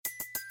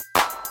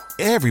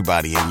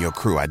Everybody in your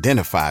crew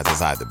identifies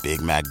as either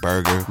Big Mac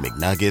Burger,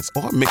 McNuggets,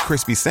 or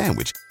McCrispy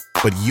Sandwich.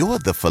 But you're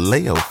the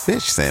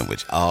Filet-O-Fish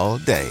Sandwich all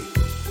day.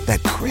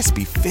 That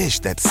crispy fish,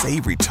 that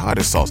savory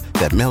tartar sauce,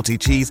 that melty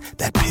cheese,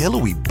 that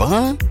pillowy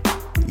bun.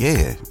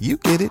 Yeah, you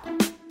get it.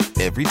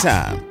 Every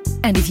time.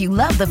 And if you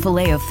love the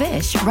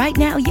Filet-O-Fish, right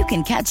now you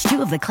can catch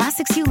two of the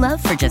classics you love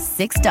for just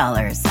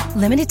 $6.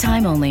 Limited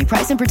time only.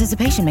 Price and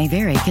participation may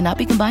vary. Cannot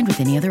be combined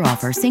with any other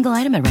offer. Single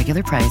item at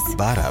regular price.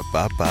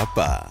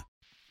 Ba-da-ba-ba-ba.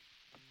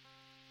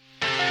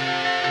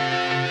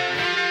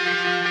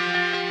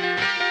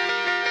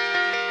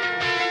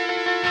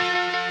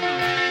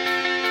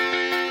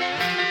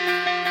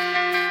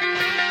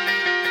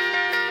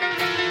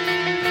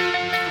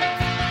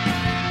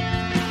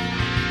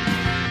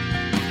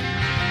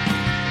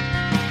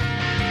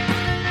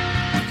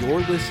 You're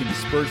listening to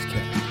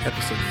Spurscast,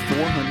 episode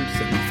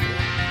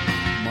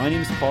 474. My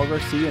name is Paul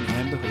Garcia, and I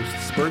am the host of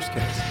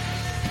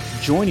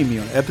Spurscast. Joining me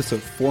on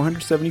episode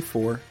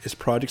 474 is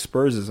Project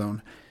Spurs'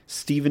 own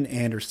Steven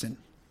Anderson.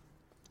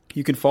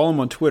 You can follow him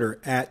on Twitter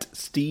at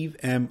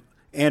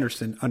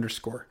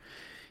SteveMAnderson_.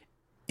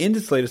 In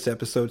this latest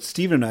episode,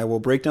 Steven and I will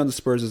break down the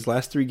Spurs'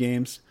 last three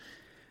games.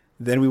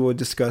 Then we will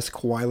discuss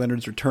Kawhi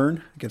Leonard's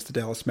return against the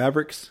Dallas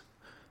Mavericks.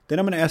 Then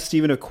I'm going to ask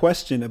Steven a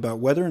question about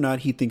whether or not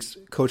he thinks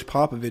Coach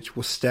Popovich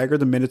will stagger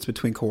the minutes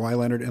between Kawhi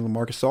Leonard and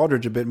LaMarcus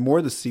Aldridge a bit more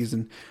this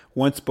season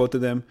once both of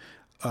them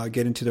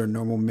get into their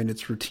normal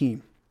minutes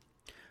routine.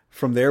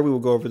 From there, we will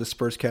go over the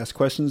Spurscast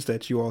questions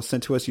that you all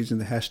sent to us using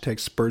the hashtag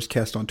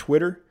Spurscast on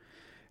Twitter.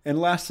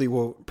 And lastly,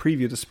 we'll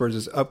preview the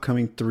Spurs'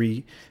 upcoming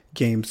three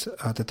games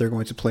that they're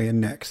going to play in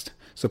next.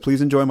 So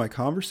please enjoy my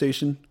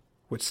conversation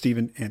with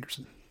Steven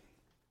Anderson.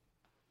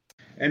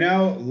 And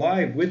now,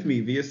 live with me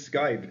via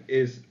Skype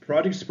is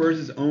Project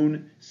Spurs'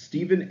 own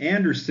Steven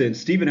Anderson.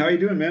 Steven, how are you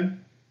doing,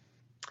 man?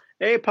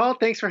 Hey, Paul.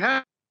 Thanks for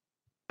having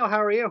me.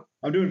 How are you?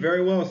 I'm doing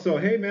very well. So,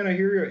 hey, man, I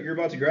hear you're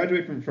about to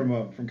graduate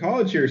from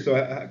college here.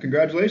 So,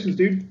 congratulations,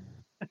 dude.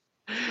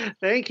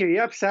 Thank you.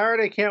 Yep,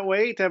 Saturday. Can't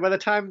wait. By the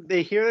time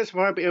they hear this,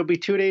 it'll be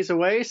 2 days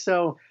away.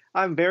 So,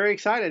 I'm very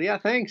excited. Yeah,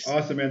 thanks.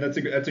 Awesome, man. That's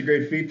a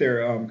great feat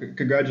there.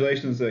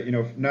 Congratulations.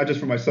 Not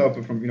just for myself,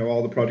 but from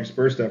all the Project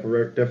Spurs staff.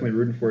 We're definitely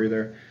rooting for you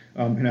there.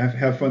 And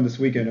have fun this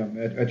weekend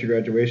at your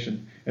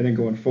graduation, and then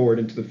going forward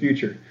into the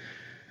future.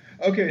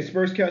 Okay,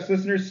 Spurscast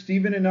listeners,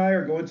 Steven and I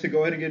are going to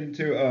go ahead and get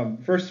into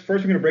first. We're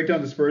going to break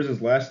down the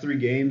Spurs' last three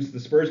games. The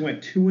Spurs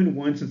went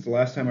 2-1 since the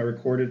last time I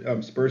recorded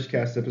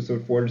Spurscast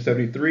episode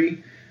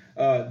 473.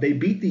 They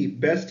beat the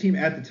best team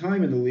at the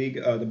time in the league,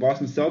 the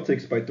Boston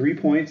Celtics, by 3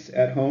 points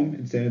at home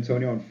in San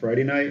Antonio on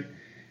Friday night.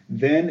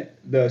 Then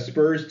the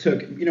Spurs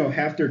took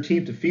half their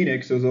team to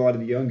Phoenix. There was a lot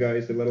of the young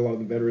guys. They let a lot of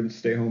the veterans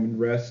stay home and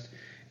rest.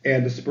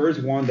 And the Spurs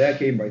won that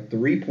game by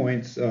 3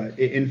 points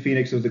in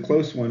Phoenix. It was a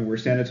close one where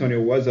San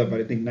Antonio was up by,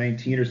 I think,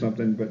 19 or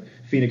something, but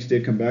Phoenix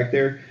did come back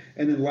there.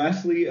 And then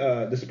lastly,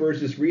 the Spurs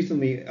just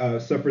recently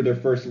suffered their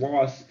first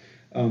loss.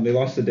 They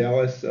lost to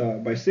Dallas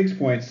by 6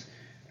 points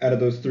out of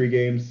those three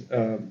games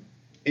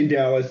in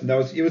Dallas. And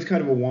it was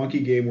kind of a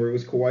wonky game where it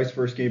was Kawhi's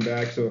first game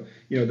back. So,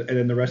 and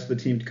then the rest of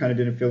the team kind of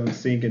didn't feel in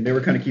sync, and they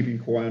were kind of keeping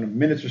Kawhi on a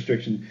minutes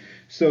restriction.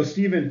 So,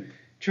 Steven,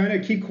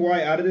 trying to keep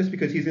Kawhi out of this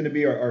because he's going to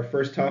be our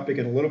first topic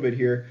in a little bit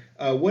here.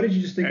 What did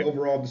you just think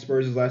overall of the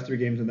Spurs' last three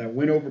games and that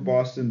win over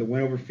Boston, the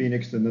win over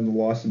Phoenix, and then the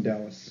loss in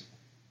Dallas?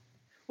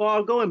 Well,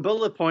 I'll go in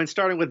bullet points,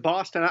 starting with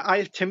Boston.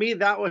 To me,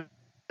 that was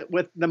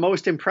with the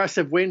most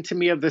impressive win to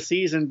me of the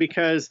season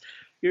because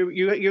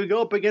you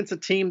go up against a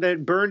team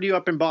that burned you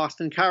up in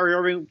Boston. Kyrie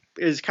Irving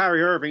is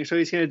Kyrie Irving, so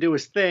he's going to do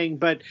his thing.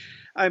 But,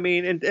 I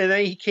mean, and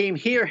then he came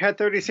here, had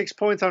 36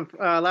 points on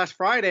last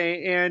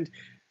Friday, and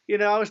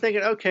I was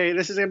thinking, okay,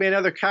 this is going to be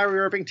another Kyrie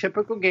Irving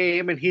typical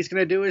game, and he's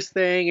going to do his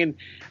thing. And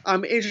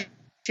I'm interested to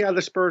see how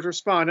the Spurs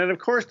respond. And, of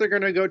course, they're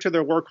going to go to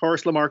their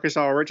workhorse, LaMarcus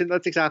Aldridge, and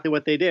that's exactly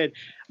what they did.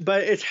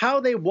 But it's how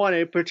they won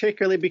it,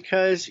 particularly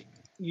because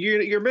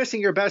you're missing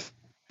your best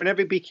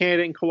MVP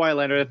candidate in Kawhi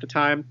Leonard at the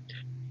time.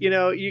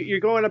 You're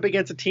going up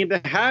against a team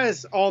that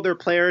has all their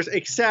players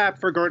except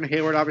for Gordon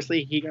Hayward.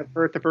 Obviously, he got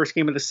hurt the first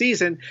game of the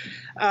season.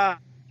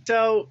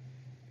 So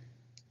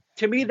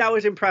to me, that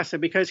was impressive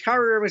because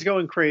Kyrie Irving was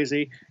going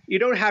crazy. You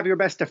don't have your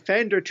best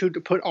defender to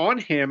put on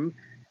him,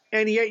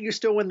 and yet you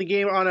still win the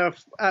game on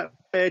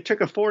it took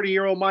a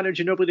 40-year-old Manu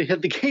Ginobili to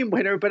hit the game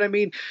winner. But, I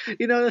mean,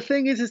 the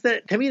thing is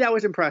that to me that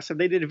was impressive.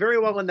 They did very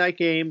well in that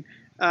game.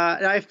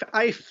 And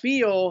I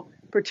feel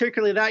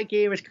particularly that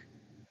game is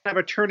kind of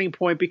a turning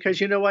point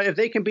because, you know what, if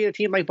they can beat a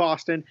team like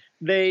Boston,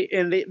 they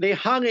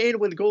hung in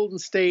with Golden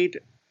State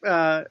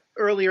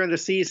earlier in the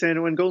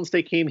season when Golden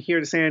State came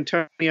here to San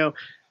Antonio.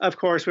 Of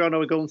course, we all know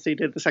what Golden State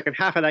did the second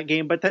half of that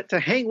game, but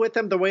to hang with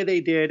them the way they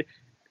did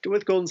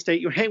with Golden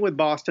State, you hang with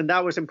Boston,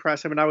 that was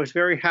impressive, and I was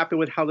very happy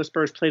with how the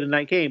Spurs played in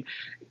that game.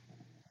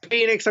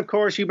 Phoenix, of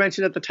course, you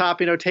mentioned at the top,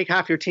 take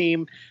half your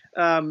team,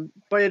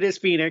 but it is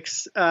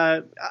Phoenix.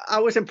 I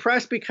was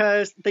impressed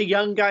because the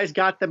young guys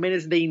got the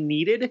minutes they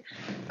needed.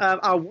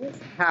 I was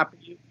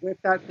happy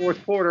with that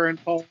fourth quarter, and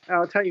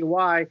I'll tell you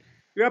why.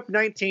 You're up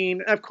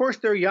 19. Of course,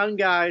 they're young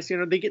guys.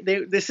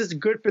 This is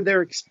good for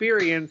their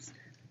experience.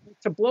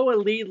 to blow a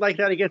lead like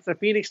that against the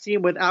Phoenix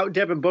team without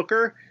Devin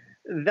Booker,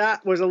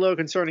 that was a little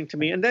concerning to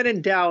me. And then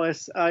in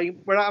Dallas,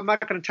 I'm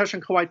not going to touch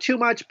on Kawhi too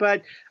much,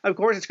 but of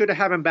course it's good to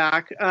have him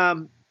back.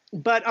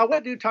 But I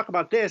want to talk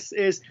about this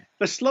is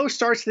the slow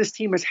starts this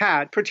team has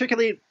had,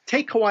 particularly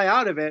take Kawhi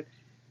out of it.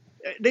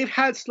 They've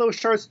had slow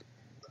starts.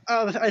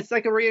 It's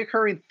like a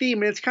reoccurring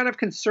theme, and it's kind of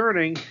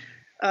concerning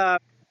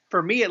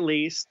for me at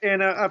least.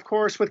 And of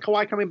course, with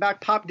Kawhi coming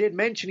back, Pop did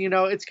mention,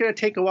 it's going to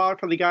take a while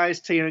for the guys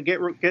to,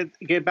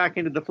 get back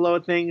into the flow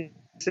of things.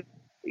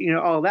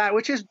 All that,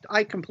 which is,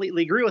 I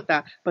completely agree with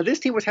that. But this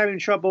team was having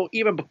trouble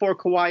even before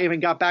Kawhi even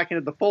got back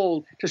into the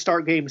fold to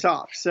start games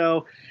off.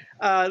 So,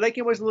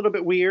 it was a little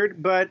bit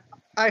weird, but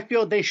I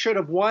feel they should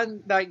have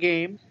won that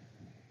game.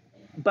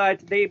 But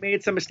they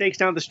made some mistakes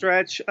down the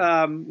stretch,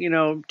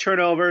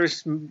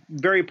 turnovers,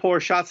 very poor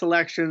shot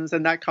selections,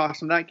 and that cost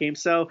them that game.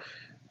 So,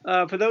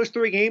 for those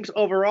 3 games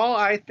overall,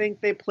 I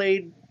think they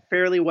played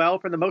fairly well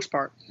for the most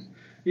part.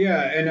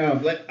 Yeah, and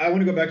I want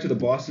to go back to the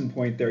Boston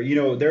point there.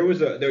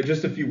 There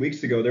just a few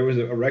weeks ago, there was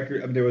a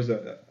record. There was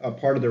a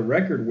part of their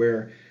record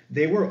where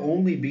they were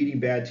only beating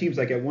bad teams.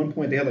 Like at one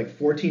point, they had like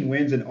 14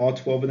 wins, and all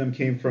 12 of them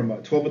came from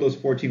 12 of those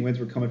 14 wins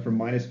were coming from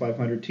minus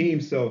 500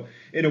 teams. So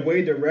in a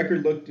way, their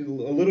record looked a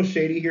little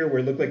shady here, where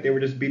it looked like they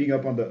were just beating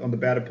up on the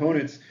bad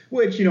opponents.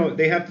 Which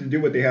they have to do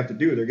what they have to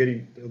do. They're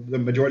getting the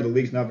majority of the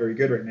league's not very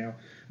good right now.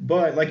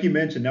 But like you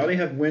mentioned, now they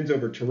have wins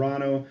over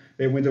Toronto.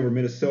 They have wins over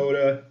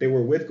Minnesota. They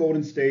were with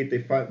Golden State.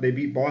 They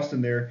beat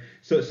Boston there.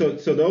 So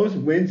those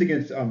wins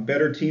against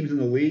better teams in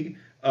the league,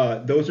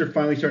 those are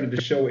finally starting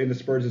to show in the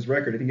Spurs'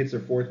 record. I think it's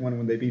their 4th one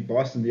when they beat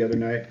Boston the other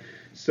night.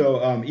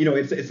 So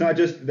it's not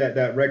just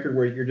that record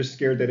where you're just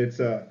scared that it's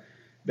that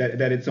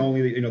it's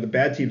only the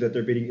bad teams that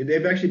they're beating.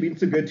 They've actually beaten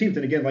some good teams.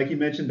 And again, like you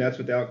mentioned, that's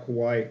without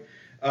Kawhi.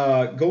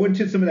 Going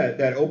to some of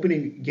that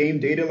opening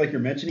game data like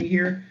you're mentioning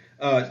here.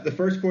 The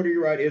first quarter,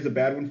 you're right, is a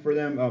bad one for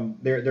them.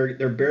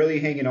 They're barely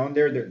hanging on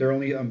there. They're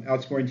only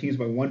outscoring teams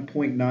by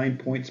 1.9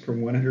 points per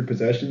 100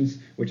 possessions,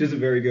 which isn't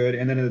very good.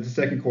 And then in the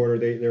second quarter,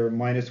 they were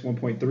minus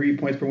 1.3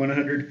 points per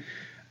 100.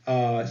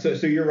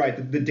 So you're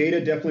right. The data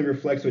definitely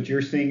reflects what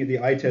you're seeing. The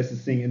eye test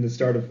is seeing in the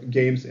start of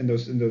games in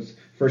those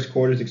first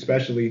quarters,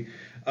 especially.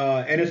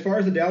 And as far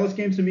as the Dallas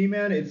game, to me,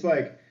 man, it's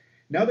like,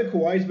 now that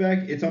Kawhi's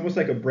back, it's almost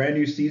like a brand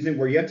new season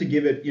where you have to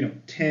give it,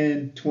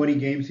 10, 20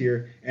 games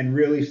here and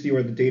really see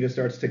where the data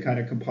starts to kind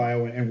of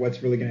compile and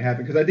what's really going to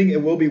happen. Because I think it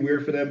will be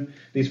weird for them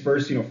these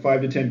first,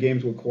 5 to 10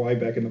 games with Kawhi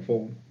back in the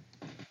fold.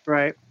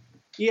 Right.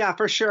 Yeah,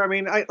 for sure. I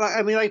mean,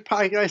 like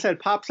I said,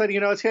 Pop said,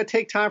 it's going to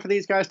take time for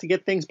these guys to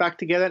get things back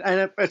together.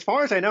 And as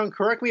far as I know, and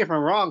correct me if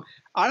I'm wrong,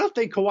 I don't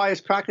think Kawhi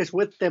has practiced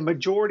with the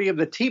majority of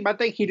the team. I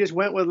think he just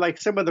went with like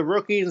some of the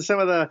rookies and some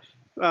of the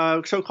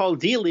so-called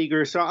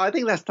D-leaguers. So I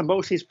think that's the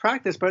most he's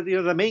practiced. But,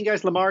 the main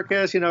guys,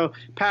 LaMarcus,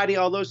 Patty,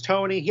 all those,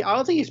 Tony, I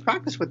don't think he's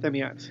practiced with them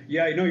yet.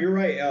 Yeah, you're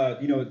right. I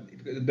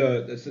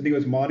think it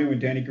was Manu and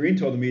Danny Green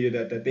told the media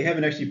that they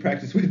haven't actually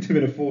practiced with him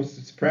in a full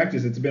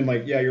practice. It's been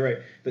like, yeah, you're right.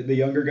 The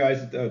younger guys,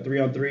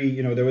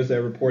 3-on-3, there was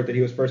that report that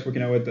he was first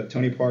working out with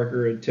Tony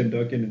Parker and Tim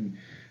Duncan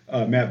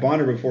and Matt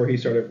Bonner before he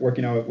started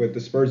working out with the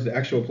Spurs, the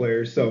actual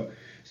players. So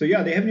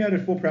yeah, they haven't had a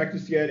full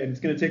practice yet, and it's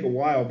going to take a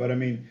while. But, I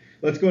mean,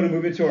 let's go and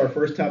move into our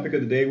first topic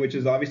of the day, which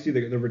is obviously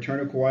the return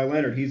of Kawhi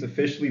Leonard. He's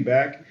officially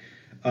back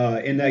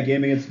in that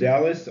game against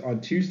Dallas. On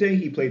Tuesday,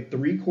 he played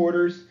 3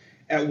 quarters.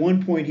 At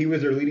one point, he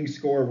was their leading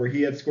scorer, where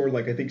he had scored,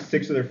 I think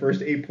 6 of their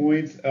first 8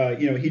 points.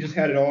 He just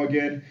had it all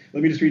again.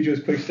 Let me just read you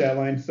his quick stat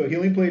line. So he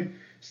only played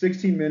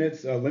 16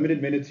 minutes,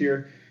 limited minutes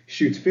here.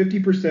 Shoots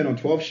 50% on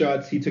 12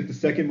 shots. He took the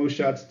second most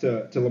shots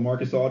to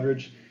LaMarcus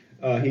Aldridge.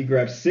 He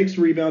grabbed 6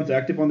 rebounds,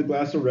 active on the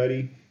glass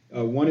already,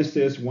 1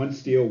 assist, 1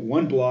 steal,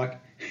 1 block,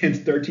 and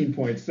 13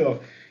 points. So,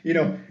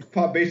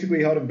 Pop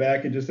basically held him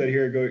back and just said,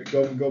 here,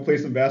 go play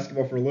some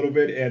basketball for a little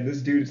bit. And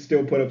this dude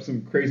still put up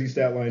some crazy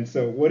stat lines.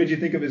 So what did you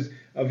think of his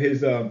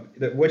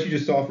what you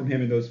just saw from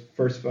him in those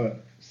first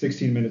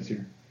 16 minutes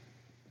here?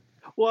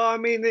 Well, I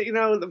mean,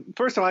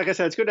 first of all, like I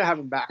said, it's good to have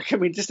him back. I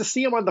mean, just to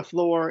see him on the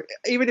floor,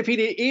 even if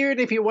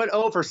he went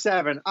 0 for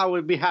 7, I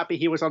would be happy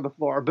he was on the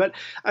floor. But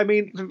I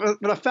mean,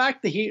 the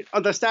fact that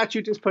the stat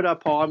you just put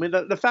up, Paul, I mean,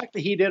 the fact that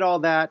he did all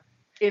that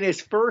in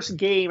his first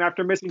game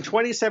after missing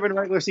 27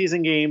 regular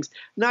season games,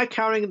 not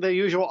counting the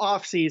usual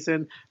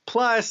offseason,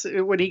 plus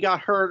when he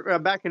got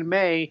hurt back in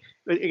May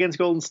against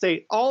Golden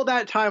State, all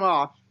that time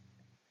off,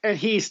 and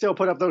he still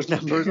put up those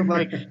numbers. I'm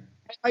like,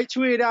 I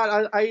tweeted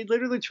out, I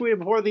literally tweeted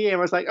before the game,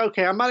 I was like,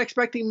 okay, I'm not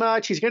expecting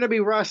much. He's going to be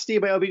rusty,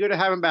 but it'll be good to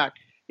have him back.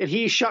 And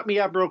he shut me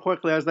up real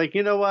quickly. I was like,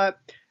 you know what?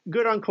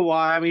 Good on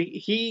Kawhi. I mean,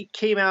 he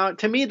came out.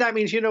 To me, that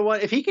means,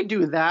 if he could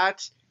do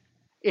that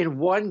in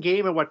one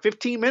game in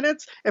 15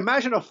 minutes,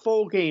 imagine a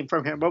full game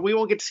from him. But we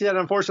won't get to see that,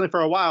 unfortunately,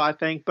 for a while, I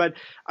think. But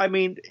I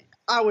mean,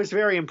 I was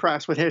very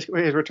impressed with his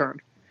return.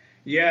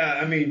 Yeah,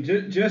 I mean,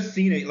 just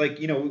seeing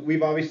it,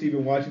 we've obviously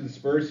been watching the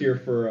Spurs here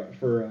for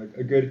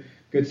a good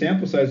good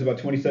sample size, about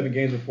 27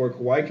 games before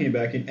Kawhi came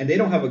back, and they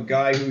don't have a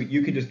guy who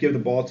you can just give the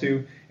ball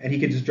to and he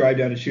can just drive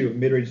down and shoot a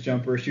mid-range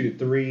jumper, shoot a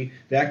three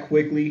that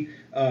quickly,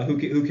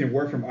 who can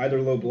work from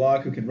either low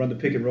block, who can run the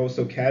pick and roll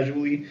so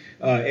casually,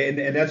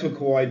 and that's what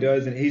Kawhi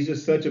does, and he's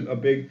just such a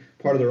big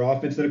part of their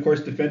offense. Then of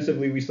course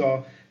defensively we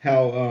saw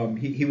how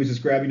he was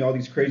just grabbing all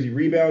these crazy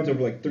rebounds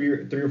over like three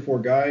or four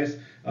guys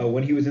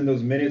when he was in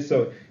those minutes.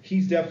 So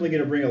he's definitely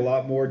going to bring a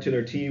lot more to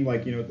their team,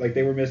 like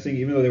they were missing,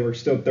 even though they were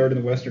still third in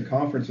the Western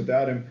Conference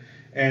without him.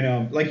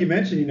 And like you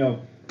mentioned,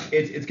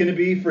 it's going to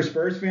be, for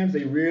Spurs fans,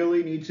 they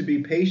really need to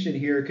be patient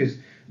here because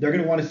they're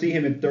going to want to see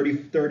him in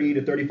 30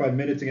 to 35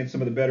 minutes against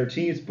some of the better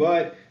teams.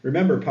 But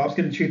remember, Pop's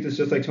going to treat this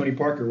just like Tony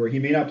Parker, where he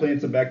may not play in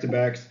some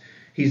back-to-backs.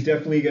 He's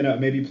definitely going to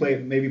maybe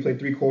play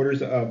three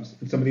quarters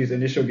in some of these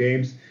initial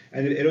games,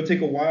 and it'll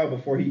take a while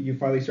before you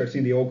finally start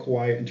seeing the old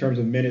Kawhi in terms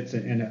of minutes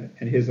and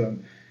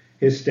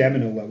his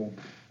stamina level.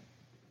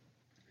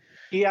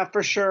 Yeah,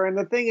 for sure. And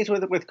the thing is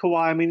with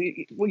Kawhi, I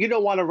mean, you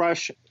don't want to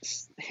rush,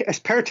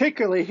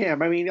 particularly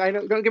him. I mean,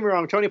 don't get me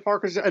wrong, Tony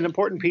Parker's an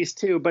important piece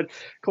too, but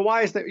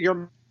Kawhi is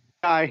your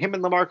guy. Him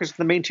and LaMarcus are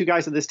the main two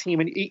guys of this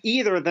team, and if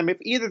either of them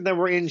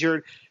were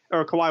injured,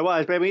 or Kawhi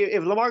was, but I mean,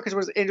 if LaMarcus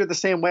was injured the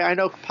same way, I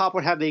know Pop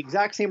would have the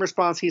exact same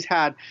response he's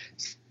had.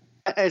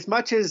 As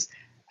much as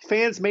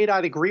fans may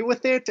not agree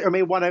with it or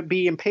may want to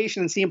be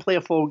impatient and see him play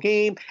a full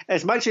game,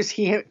 as much as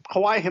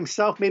Kawhi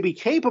himself may be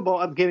capable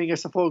of giving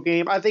us a full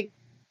game, I think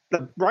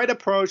the right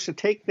approach to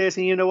take this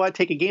and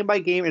take it game by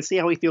game and see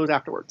how he feels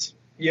afterwards.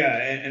 Yeah,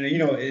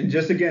 and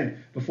just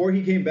again, before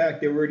he came back,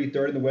 they were already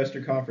third in the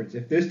Western Conference.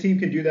 If this team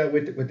can do that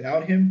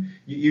without him,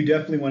 you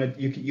definitely want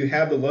to. You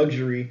have the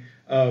luxury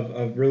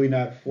of really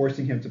not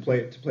forcing him to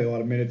play a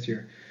lot of minutes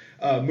here.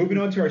 Moving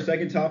on to our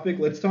second topic,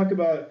 let's talk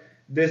about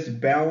this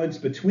balance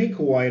between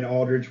Kawhi and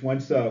Aldridge.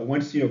 Once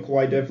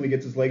Kawhi definitely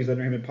gets his legs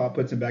under him and Pop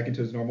puts him back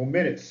into his normal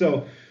minutes.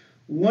 So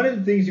one of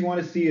the things you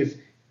want to see is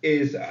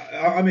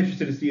I'm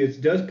interested to see is,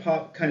 does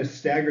Pop kind of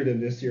stagger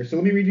them this year? So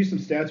let me read you some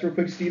stats real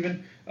quick,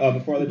 Steven,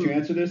 before I let you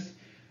answer this.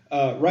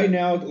 Right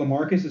now,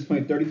 LaMarcus is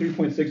playing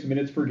 33.6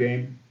 minutes per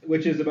game,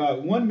 which is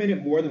about 1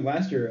 minute more than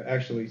last year,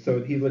 actually.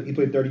 So he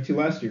played 32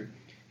 last year.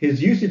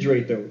 His usage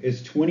rate, though,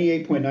 is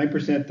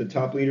 28.9%, the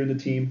top leader in the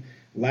team.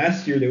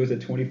 Last year, there was at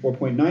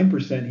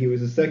 24.9%. He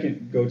was the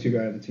second go-to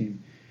guy on the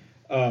team.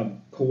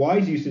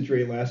 Kawhi's usage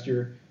rate last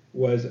year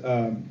was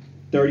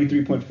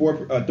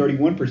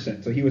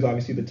 31%. So he was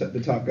obviously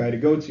the top guy to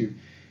go to.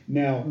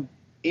 Now,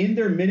 in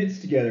their minutes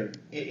together,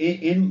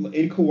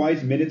 in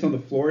Kawhi's minutes on the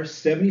floor,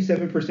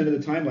 77% of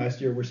the time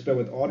last year were spent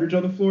with Aldridge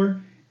on the floor.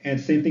 And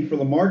same thing for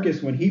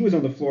LaMarcus. When he was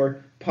on the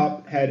floor,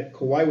 Pop had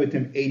Kawhi with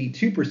him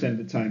 82% of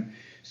the time.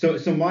 So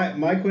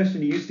my question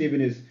to you, Steven,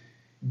 is,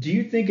 do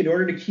you think in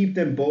order to keep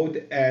them both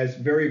as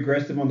very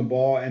aggressive on the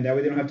ball, and that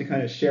way they don't have to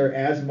kind of share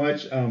as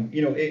much, in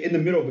the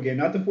middle of a game,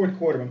 not the fourth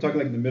quarter, but I'm talking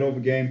like in the middle of a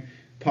game,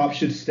 Pop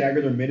should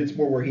stagger their minutes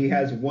more, where he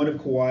has one of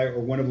Kawhi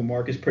or one of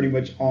LaMarcus pretty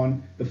much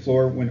on the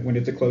floor when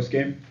it's a close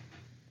game?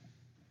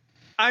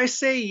 I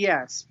say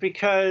yes,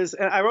 because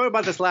I wrote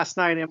about this last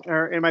night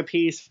in my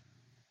piece,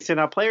 in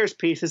our players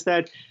piece, is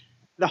that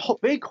the whole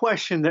big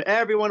question that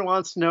everyone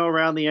wants to know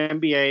around the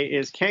NBA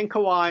is, can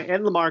Kawhi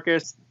and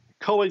LaMarcus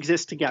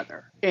coexist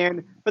together?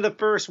 And for the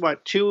first,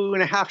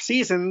 2.5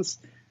 seasons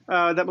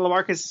that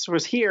LaMarcus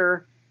was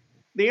here,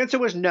 the answer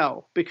was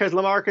no, because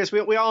LaMarcus,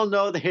 we all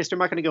know the history. I'm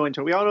not going to go into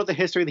it. We all know the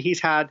history that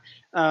he's had,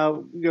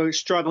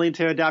 struggling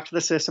to adapt to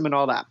the system and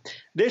all that.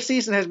 This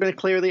season has been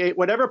clearly,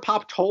 whatever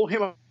Pop told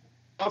him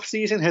off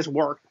season has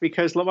worked,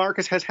 because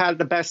LaMarcus has had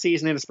the best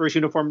season in a Spurs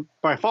uniform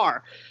by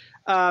far.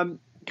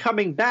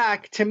 Coming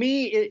back, to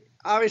me,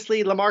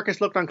 obviously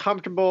LaMarcus looked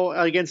uncomfortable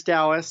against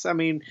Dallas. I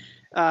mean,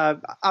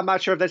 I'm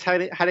not sure if that's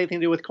had anything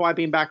to do with Kawhi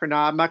being back or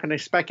not. I'm not going to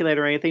speculate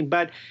or anything,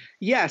 but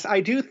yes,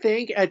 I do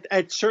think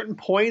at certain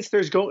points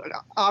there's going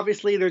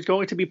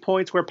to be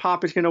points where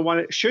Pop is going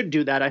to should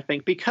do that. I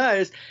think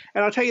because,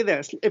 and I'll tell you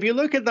this: if you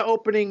look at the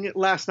opening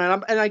last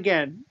night, and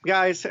again,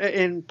 guys,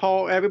 and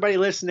Paul, everybody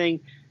listening,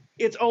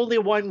 it's only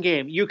one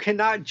game. You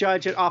cannot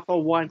judge it off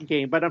of one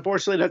game, but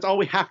unfortunately, that's all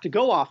we have to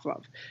go off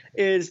of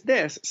is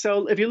this.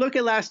 So if you look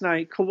at last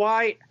night,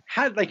 Kawhi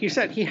had, like you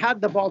said, he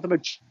had the ball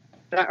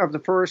of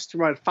the first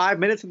 5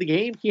 minutes of the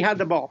game. He had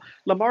the ball.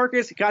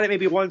 LaMarcus got it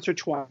maybe once or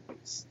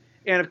twice,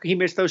 and he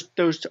missed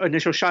those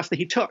initial shots that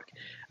he took.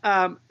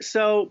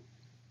 So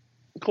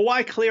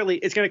Kawhi clearly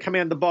is going to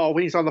command the ball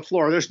when he's on the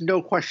floor. There's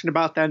no question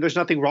about that, and there's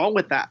nothing wrong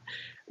with that.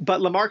 But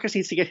LaMarcus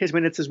needs to get his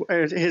minutes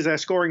his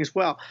scoring as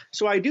well.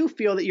 So I do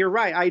feel that you're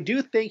right. I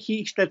do think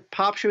that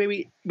Pop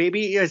should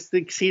maybe as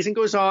the season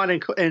goes on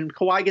and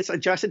Kawhi gets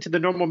adjusted to the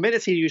normal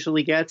minutes he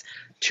usually gets,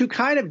 to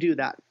kind of do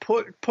that.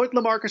 Put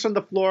LaMarcus on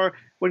the floor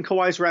when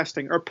Kawhi's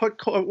resting, or put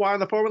Kawhi on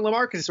the floor when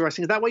LaMarcus is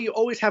resting. That way you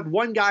always have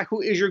one guy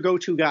who is your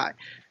go-to guy.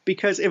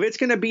 Because if it's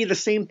going to be the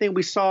same thing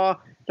we saw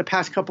the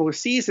past couple of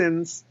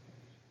seasons,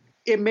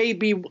 it may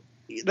be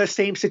the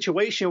same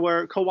situation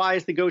where Kawhi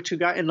is the go-to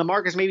guy and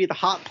LaMarcus may be the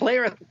hot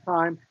player at the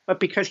time, but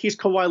because he's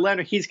Kawhi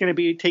Leonard, he's going to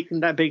be taking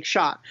that big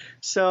shot.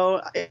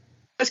 So it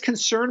does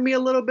concern me a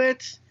little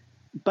bit,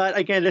 But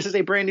again, this is a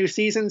brand new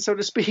season, so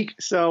to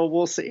speak. So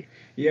we'll see.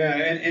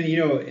 Yeah,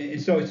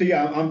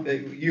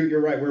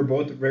 you're right. We're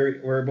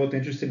both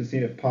interested in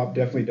seeing if Pop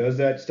definitely does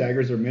that,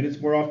 staggers their minutes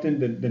more often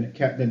than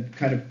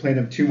kind of playing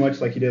them too much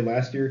like he did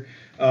last year.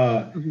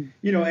 And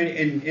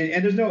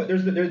there's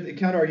a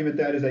counter argument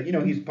that is that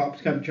he's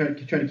Pop's kind of trying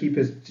to keep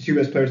his two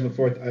best players on the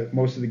floor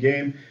most of the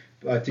game.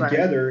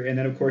 Together, right. And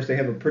then of course they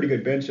have a pretty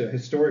good bench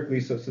historically,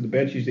 so the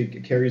bench usually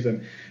carries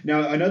them.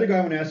 Now another guy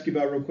I want to ask you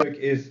about real quick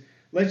is,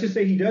 let's just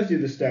say he does do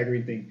the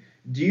staggering thing.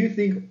 Do you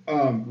think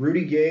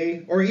Rudy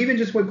Gay, or even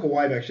just with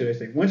Kawhi back, should I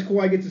say, once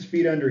Kawhi gets his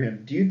feet under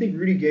him, do you think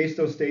Rudy Gay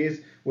still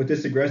stays with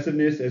this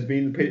aggressiveness as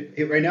being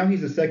right now?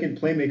 He's the second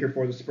playmaker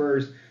for the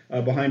Spurs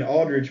behind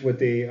Aldridge with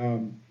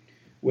a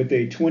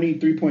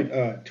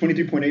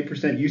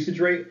 23.8% usage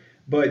rate.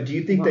 But do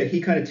you think that he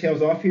kind of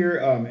tails off here,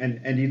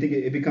 and do you think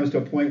it becomes to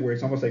a point where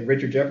it's almost like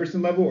Richard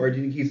Jefferson level, or do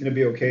you think he's going to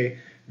be okay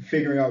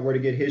figuring out where to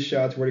get his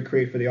shots, where to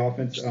create for the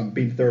offense,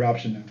 being the third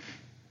option now?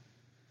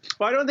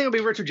 Well, I don't think it'll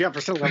be Richard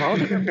Jefferson level.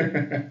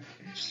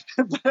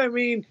 But I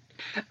mean,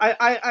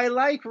 I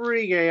like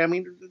Rudy Gay. I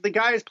mean, the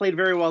guy has played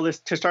very well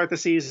to start the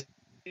season.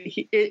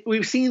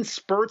 We've seen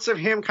spurts of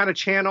him kind of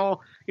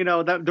channel,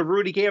 the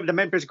Rudy Gay of the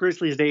Memphis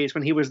Grizzlies days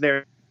when he was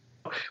there.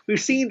 We've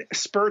seen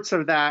spurts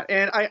of that,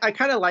 and I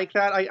kind of like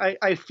that.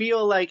 I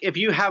feel like if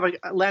you have a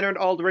Leonard,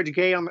 Aldridge,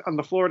 Gay on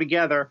the floor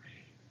together,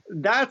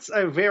 that's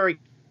a very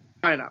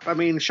lineup. I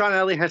mean, Sean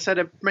Elliott has said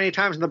it many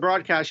times in the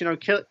broadcast,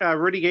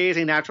 Rudy Gay is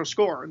a natural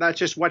scorer. That's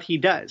just what he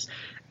does.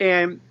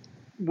 And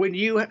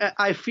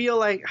I feel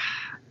like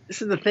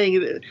this is the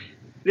thing.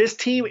 This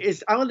team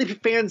is, I don't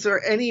think fans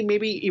or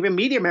maybe even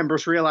media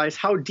members realize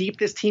how deep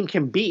this team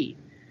can be,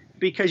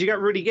 because you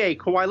got Rudy Gay,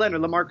 Kawhi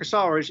Leonard, LaMarcus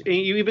Aldridge, and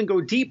you even go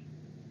deep.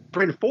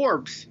 Bryn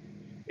Forbes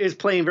is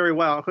playing very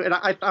well, and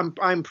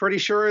I'm pretty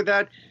sure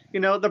that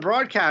the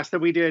broadcast that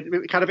we did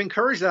kind of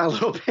encouraged that a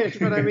little bit.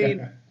 But I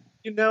mean,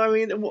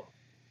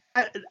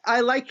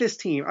 I like this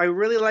team. I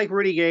really like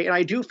Rudy Gay, and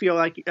I do feel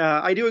like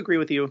I do agree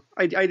with you.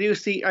 I do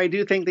think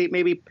that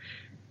maybe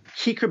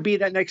he could be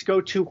that next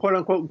go-to, quote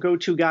unquote,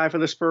 go-to guy for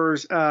the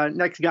Spurs,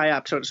 next guy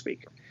up, so to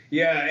speak.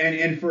 Yeah,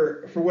 and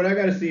for what I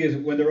got to see is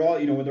when they're all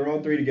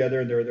three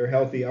together and they're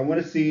healthy, I want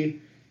to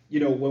see.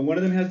 When one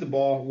of them has the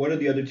ball, what are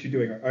the other two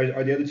doing?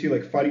 Are the other two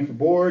like fighting for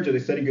boards? Are they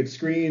setting good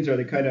screens? Are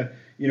they kind of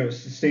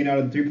staying out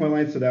of the 3-point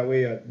line so that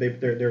way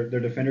their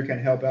defender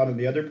can't help out on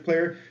the other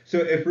player? So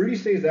if Rudy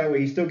stays that way,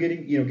 he's still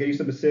getting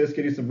some assists,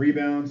 getting some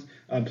rebounds,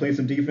 playing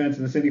some defense,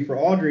 and the same thing for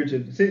Aldridge,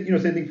 and same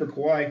thing for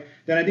Kawhi.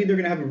 Then I think they're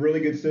going to have a really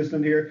good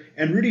system here.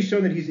 And Rudy's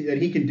shown that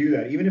he can do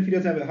that. Even if he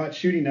doesn't have a hot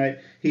shooting night,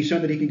 he's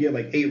shown that he can get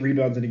like 8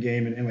 rebounds in a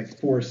game and like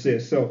 4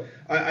 assists. So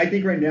I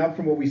think right now,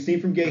 from what we've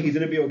seen from Gay, he's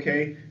going to be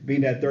okay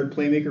being that third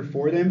playmaker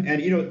for them.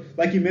 And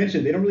like you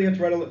mentioned, they don't really have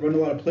to run a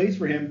lot of plays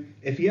for him.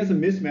 If he has a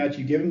mismatch,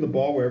 you give him the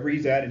ball wherever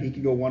he's at, and he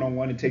can go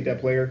one-on-one and take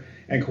that player,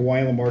 and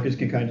Kawhi and LaMarcus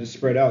can kind of just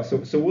spread out.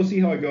 So we'll see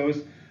how it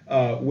goes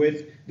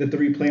with the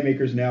 3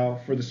 playmakers now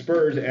for the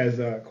Spurs as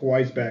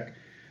Kawhi's back.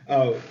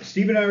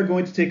 Steve and I are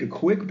going to take a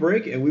quick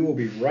break, and we will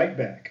be right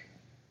back.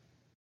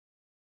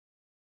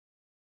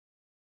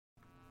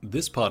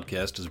 This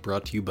podcast is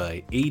brought to you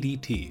by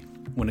ADT.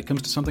 When it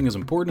comes to something as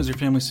important as your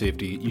family's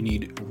safety, you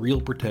need real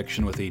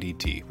protection with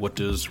ADT. What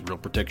does real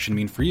protection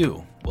mean for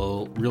you?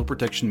 Well, real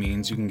protection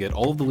means you can get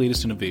all of the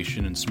latest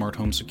innovation in smart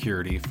home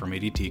security from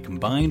ADT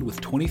combined with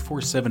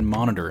 24/7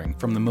 monitoring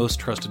from the most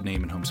trusted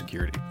name in home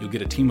security. You'll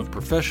get a team of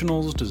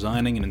professionals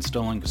designing and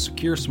installing a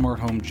secure smart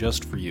home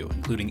just for you,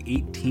 including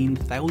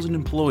 18,000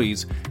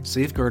 employees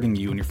safeguarding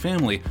you and your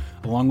family,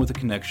 along with a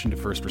connection to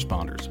first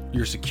responders.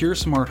 Your secure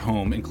smart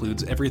home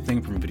includes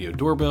everything from video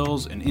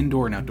doorbells and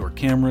indoor and outdoor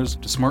cameras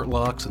to smart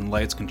locks and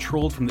lights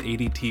controlled from the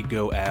ADT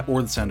Go app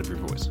or the sound of your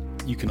voice.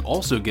 You can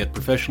also get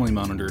professionally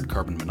monitored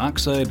carbon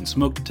monoxide and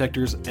smoke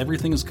detectors.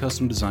 Everything is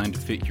custom designed to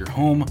fit your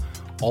home,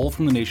 all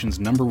from the nation's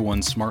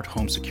 #1 smart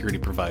home security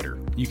provider.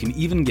 You can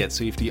even get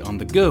safety on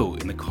the go,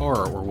 in the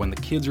car, or when the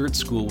kids are at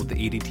school with the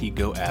ADT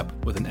Go app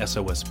with an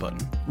SOS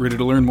button. Ready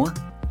to learn more?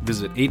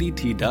 Visit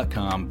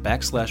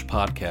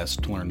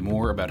ADT.com/podcast to learn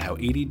more about how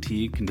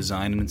ADT can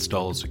design and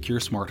install a secure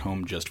smart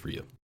home just for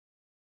you.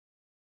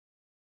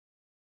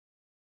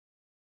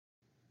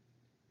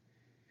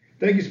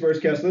 Thank you,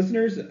 Spurscast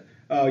listeners.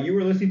 You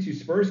were listening to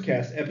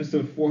Spurscast,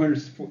 episode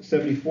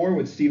 474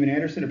 with Steven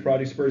Anderson at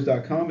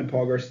ProjectSpurs.com and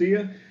Paul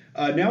Garcia.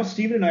 Now,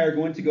 Steven and I are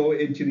going to go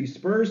into the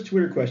Spurs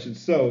Twitter questions.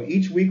 So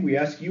each week we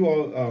ask you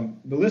all,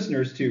 the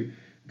listeners, to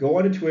go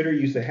onto Twitter,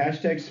 use the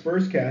hashtag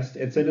Spurscast,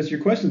 and send us your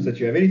questions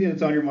that you have, anything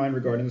that's on your mind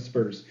regarding the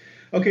Spurs.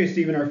 Okay,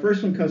 Steven, our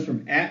first one comes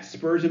from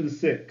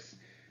 @SpursInThe6.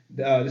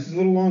 This is a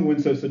little long one,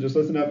 so just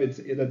listen up. It's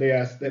that they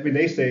ask.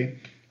 They say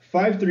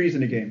 5 threes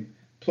in a game,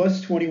 plus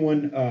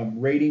 21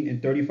 rating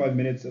and 35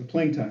 minutes of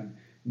playing time.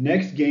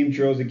 Next game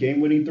drills a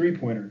game-winning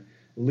three-pointer,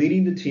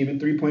 leading the team in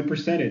three-point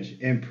percentage,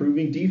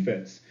 improving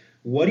defense.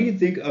 What do you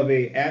think of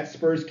a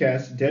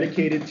 @SpursCast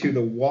dedicated to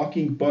the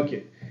walking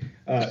bucket?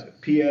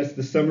 P.S.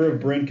 The summer of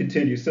Bryn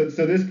continues. So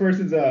this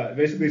person's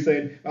basically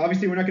saying,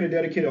 obviously we're not going to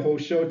dedicate a whole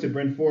show to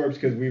Bryn Forbes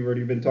because we've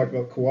already been talking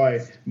about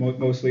Kawhi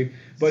mostly.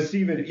 But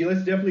Steven,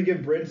 let's definitely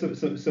give Bryn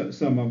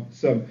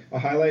a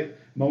highlight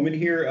moment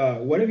here.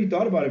 What have you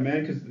thought about it,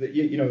 man? Because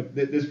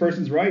this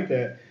person's right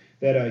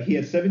that he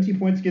had 17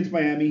 points against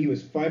Miami. He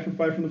was 5 for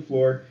 5 from the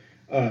floor.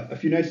 A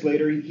few nights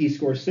later, he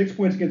scored 6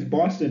 points against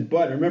Boston.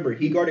 But remember,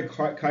 he guarded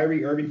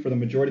Kyrie Irving for the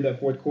majority of that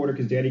fourth quarter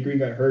because Danny Green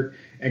got hurt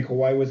and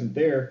Kawhi wasn't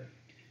there.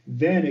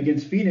 Then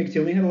against Phoenix, he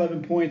only had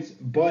 11 points,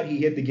 but he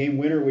hit the game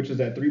winner, which was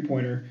that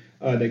three-pointer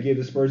that gave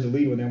the Spurs the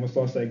lead when they almost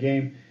lost that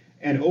game.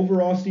 And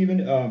overall,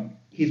 Steven,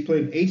 he's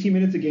played 18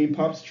 minutes a game.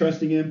 Pop's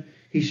trusting him.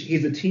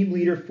 He's a team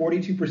leader,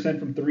 42%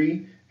 from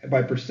three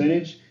by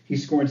percentage.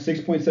 He's scoring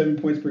 6.7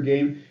 points per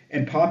game.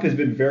 And Pop has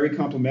been very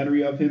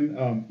complimentary of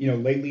him,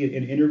 lately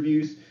in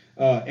interviews.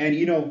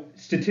 And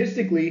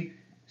statistically,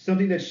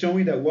 something that's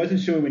showing that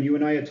wasn't showing when you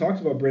and I had talked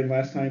about Bryn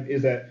last time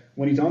is that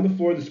when he's on the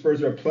floor, the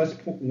Spurs are a plus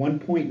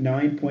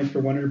 1.9 points per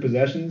 100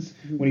 possessions.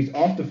 When he's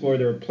off the floor,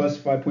 they're a plus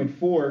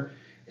 5.4.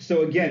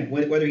 So again,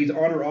 whether he's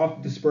on or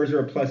off, the Spurs are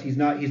a plus. He's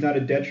not a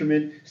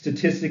detriment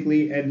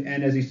statistically, and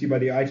as you see by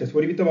the eye test.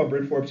 What do you think about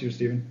Bryn Forbes here,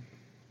 Steven?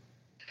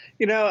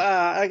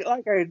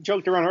 Like I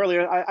joked around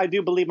earlier, I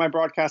do believe my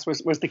broadcast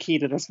was the key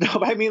to this. No,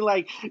 but I mean,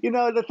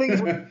 the thing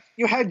is,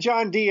 you had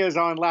John Diaz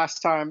on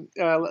last time.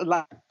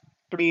 I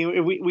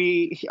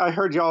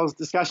heard y'all's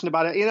discussion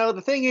about it.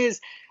 The thing is,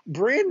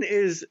 Bryn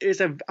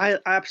I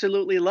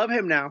absolutely love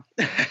him now,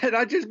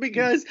 not just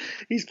because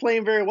he's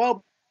playing very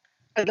well,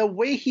 the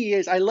way he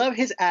is. I love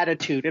his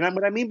attitude, and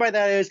what I mean by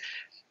that is,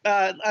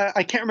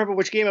 I can't remember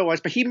which game it was,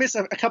 but he missed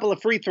a couple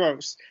of free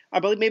throws. I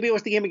believe maybe it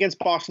was the game against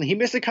Boston. He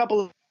missed a couple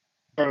of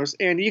throws,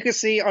 and you could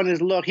see on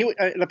his look,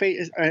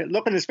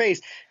 look on his face,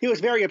 he was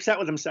very upset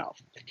with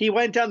himself. He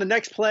went down the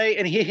next play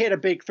and he hit a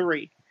big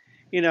three.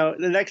 The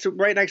next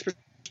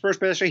first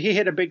possession, he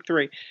hit a big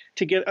three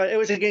to get. It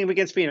was a game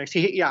against Phoenix.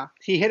 He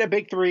hit a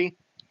big three.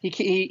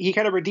 He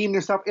kind of redeemed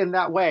himself in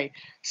that way.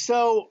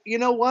 So you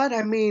know what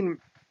I mean.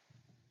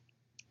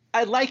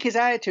 I like his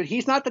attitude.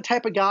 He's not the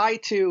type of guy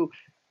to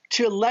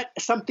let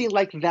something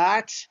like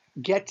that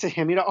get to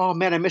him. Oh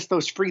man, I missed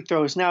those free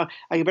throws. Now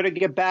I better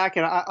get back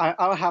and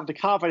I'll have the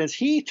confidence.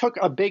 He took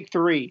a big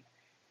three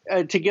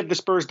to give the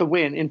Spurs the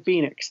win in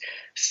Phoenix.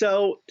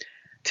 So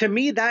to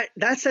me, that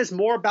says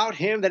more about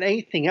him than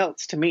anything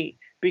else to me,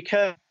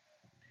 because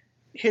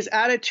his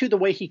attitude, the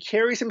way he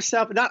carries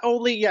himself, not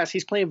only, yes,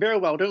 he's playing very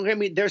well. Don't get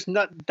me,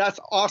 that's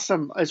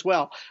awesome as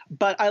well.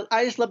 But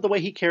I just love the way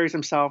he carries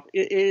himself.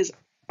 It is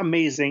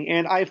amazing.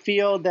 And I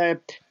feel that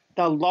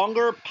the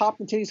longer Pop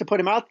continues to put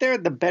him out there,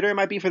 the better it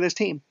might be for this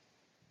team.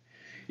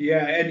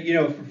 Yeah,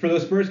 and for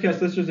those Spurscast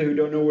listeners who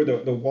don't know where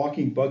the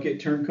walking bucket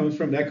term comes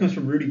from, that comes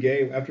from Rudy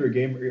Gay after a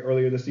game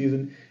earlier this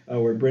season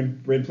where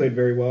Bryn played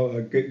very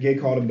well. Gay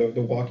called him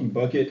the walking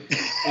bucket.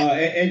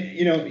 And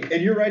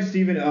you're right,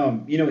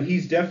 Steven.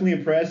 He's definitely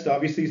impressed.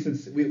 Obviously,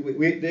 since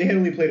they had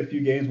only played a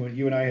few games when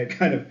you and I had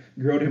kind of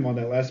grilled him on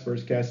that last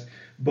Spurscast.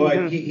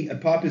 But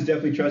Pop is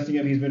definitely trusting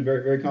him. He's been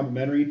very, very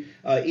complimentary.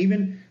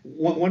 Even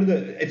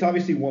it's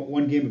obviously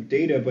one game of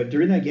data, but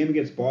during that game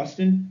against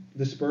Boston,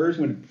 the Spurs,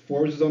 when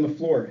Forbes was on the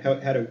floor,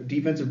 had a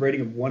defensive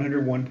rating of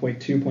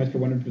 101.2 points per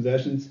 100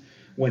 possessions.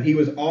 When he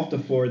was off the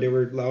floor, they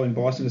were allowing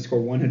Boston to score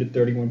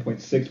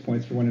 131.6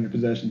 points per 100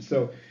 possessions.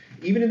 So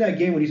even in that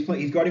game when he's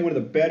playing, he's guarding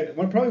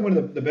probably one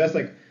of the best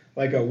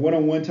like a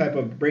one-on-one type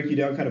of break you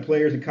down kind of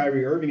players in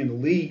Kyrie Irving in the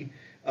league.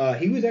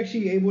 He was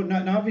actually able,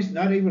 not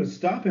able to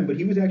stop him, but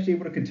he was actually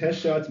able to contest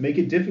shots, make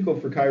it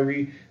difficult for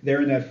Kyrie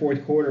there in that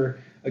fourth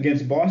quarter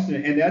against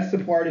Boston. And that's the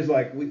part is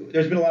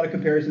there's been a lot of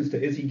comparisons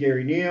to, is he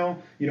Gary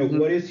Neal?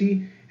 What is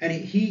he? And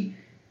he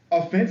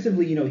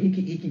offensively,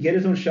 he can get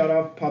his own shot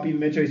off. Pop even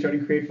mentioned he's starting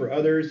to create for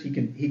others.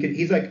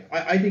 He's like,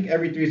 I think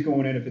every three is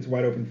going in if it's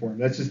wide open for him.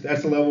 That's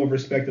the level of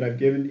respect that I've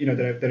given,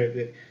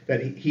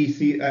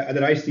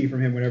 that I see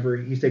from him whenever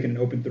he's taking an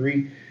open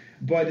three.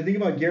 But the thing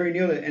about Gary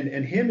Neal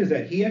and him is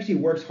that he actually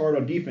works hard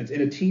on defense.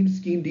 In a team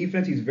scheme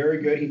defense, he's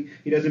very good.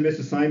 He doesn't miss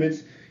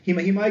assignments. He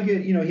might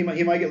get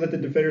let the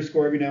defender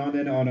score every now and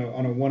then on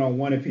a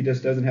one-on-one if he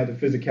just doesn't have the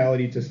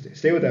physicality to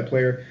stay with that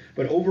player.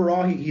 But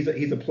overall, he's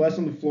a plus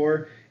on the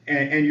floor.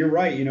 And you're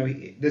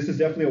right. This is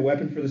definitely a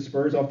weapon for the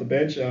Spurs off the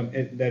bench.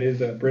 That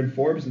is Bryn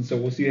Forbes, and so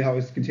we'll see how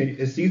his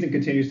season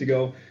continues to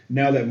go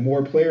now that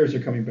more players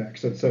are coming back.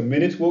 So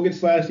minutes will get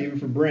slashed even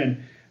for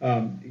Bryn.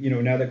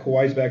 Now that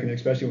Kawhi's back, and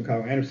especially when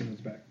Kyle Anderson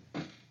is back.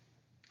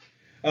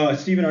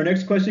 Steven, our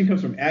next question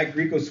comes from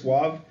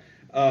 @GrecoSuave.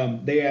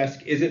 They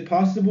ask, is it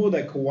possible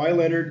that the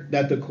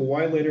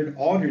Kawhi Leonard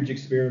Aldridge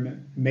experiment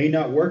may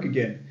not work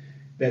again?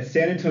 That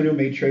San Antonio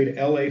may trade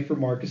LA for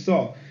Marc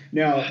Gasol?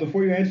 Now,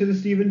 before you answer this,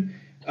 Steven,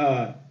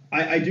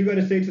 I do got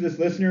to say to this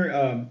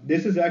listener,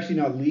 this is actually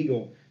not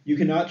legal. You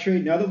cannot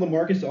trade now that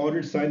LaMarcus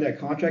Aldridge signed that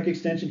contract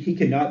extension. He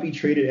cannot be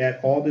traded at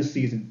all this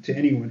season to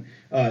anyone.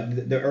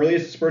 The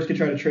earliest Spurs can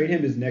try to trade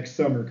him is next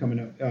summer, coming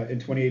up in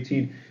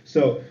 2018.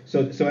 So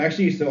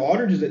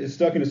Aldridge is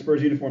stuck in a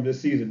Spurs uniform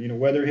this season.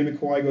 Whether him and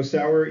Kawhi go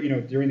sour,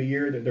 during the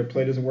year that their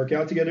play doesn't work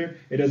out together,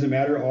 it doesn't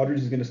matter.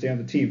 Aldridge is going to stay on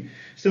the team.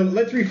 So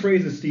let's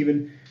rephrase this,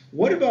 Stephen.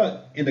 What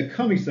about in the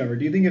coming summer?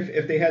 Do you think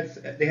if they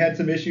had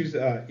some issues,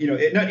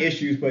 not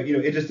issues, but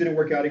it just didn't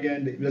work out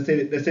again? Let's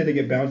say they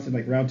get bounced in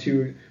like round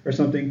 2 or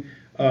something.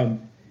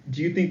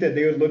 Do you think that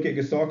they would look at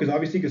Gasol? Because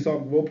obviously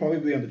Gasol will probably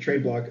be on the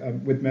trade block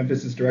with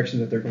Memphis's direction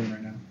that they're going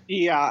right now.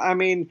 Yeah, I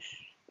mean,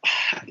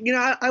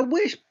 I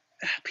wish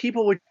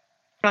people would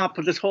stop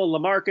with this whole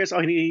LaMarcus.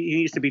 Oh, he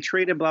needs to be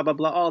traded. Blah blah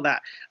blah. All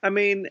that. I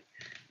mean,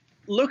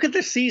 look at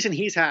the season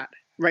he's had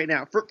right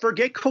now.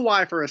 Forget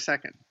Kawhi for a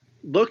second.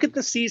 Look at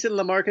the season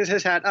LaMarcus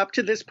has had up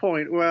to this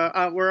point.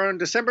 We're on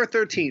December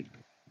 13th.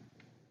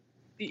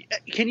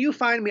 Can you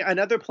find me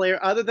another player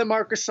other than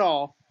Marc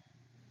Gasol,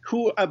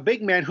 a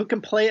big man who can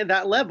play at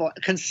that level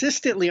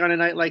consistently on a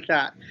night like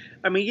that?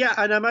 I mean, yeah,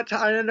 and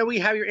I know we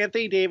have your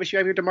Anthony Davis, you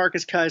have your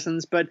DeMarcus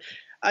Cousins, but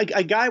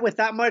a guy with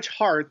that much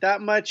heart,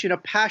 that much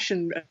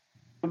passion,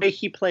 the way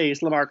he plays,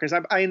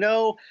 LaMarcus. I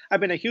know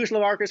I've been a huge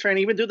LaMarcus fan,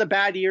 even through the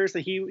bad years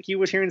that he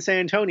was here in San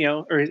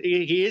Antonio, or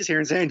he is here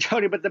in San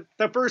Antonio, but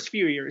the first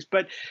few years.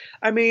 But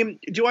I mean,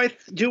 do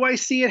I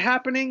see it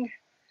happening?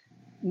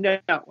 No.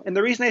 And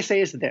the reason I say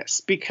is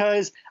this,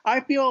 because I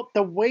feel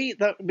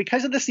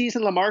because of the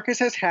season LaMarcus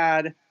has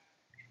had,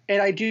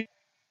 and I do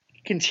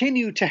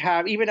continue to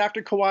have, even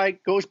after Kawhi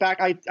goes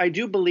back, I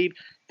do believe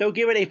they'll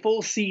give it a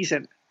full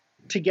season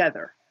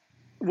together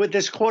with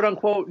this quote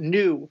unquote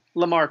new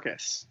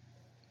LaMarcus.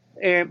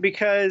 And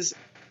because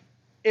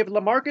if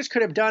LaMarcus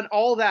could have done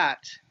all that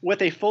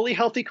with a fully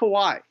healthy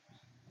Kawhi,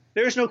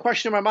 there's no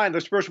question in my mind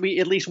the Spurs will be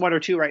at least 1 or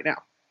 2 right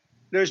now.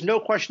 There's no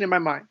question in my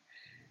mind.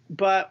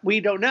 But we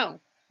don't know,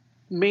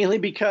 mainly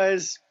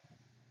because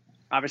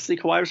obviously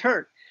Kawhi was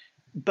hurt.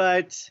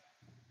 But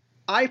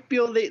I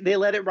feel they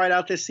let it ride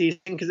out this season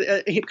because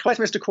Kawhi's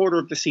missed a quarter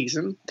of the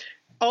season.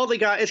 All they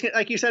got, it's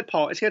like you said,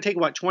 Paul, it's going to take,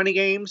 20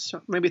 games,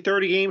 maybe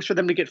 30 games for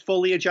them to get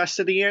fully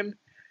adjusted again.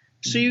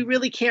 So you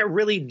really can't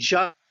really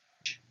judge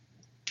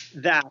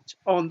that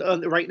on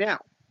right now.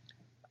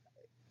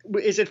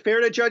 Is it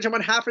fair to judge him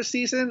on half a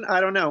season?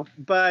 I don't know.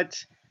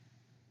 But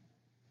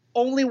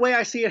only way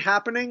I see it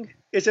happening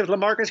is if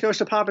LaMarcus goes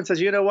to Pop and says,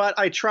 you know what,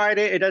 I tried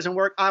it, it doesn't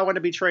work, I want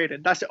to be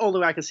traded. That's the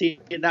only way I can see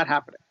that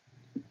happening.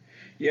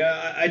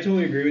 Yeah, I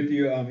totally agree with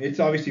you. It's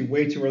obviously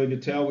way too early to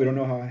tell. We don't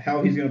know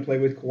how he's going to play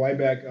with Kawhi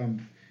back,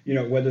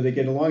 whether they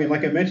get along. And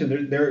like I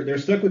mentioned, they're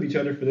stuck with each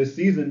other for this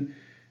season.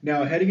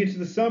 Now, heading into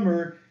the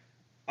summer,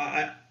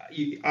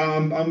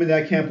 I'm in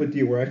that camp with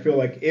you, where I feel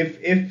like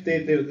if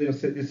they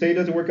say it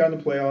doesn't work out in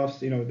the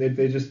playoffs,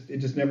 it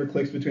just never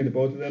clicks between the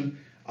both of them.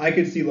 I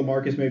could see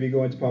LaMarcus maybe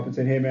going to Pop and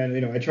saying, hey man,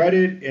 I tried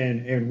it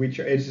and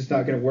it's just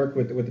not going to work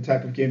with the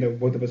type of game that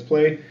both of us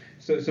play.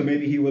 So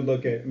maybe he would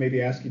look at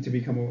maybe asking to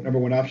become a number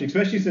 1 option,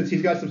 especially since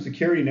he's got some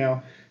security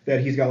now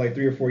that he's got like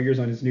 3 or 4 years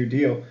on his new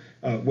deal,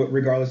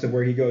 regardless of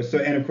where he goes. So,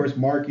 and of course,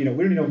 Mark, we don't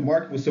even know if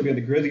Mark will still be on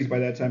the Grizzlies by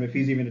that time, if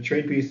he's even a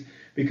trade piece,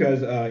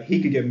 because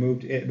he could get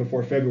moved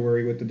before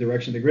February with the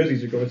direction the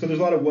Grizzlies are going. So there's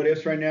a lot of what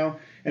ifs right now.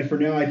 And for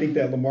now, I think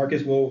that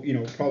LaMarcus will,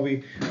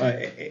 probably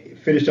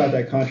finish out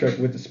that contract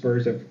with the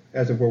Spurs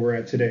as of where we're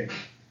at today.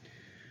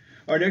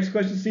 Our next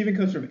question, Stephen,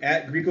 comes from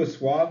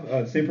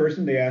 @GrecoSwab, same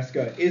person. They ask,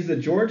 is the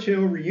George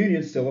Hill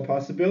reunion still a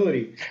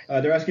possibility?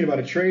 They're asking about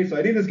a trade. So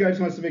I think this guy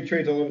just wants to make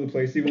trades all over the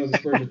place, even though the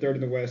Spurs are 3rd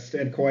in the West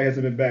and Kawhi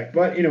hasn't been back.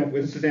 But,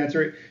 let's just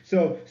answer it.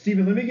 So,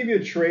 Stephen, let me give you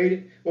a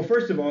trade. Well,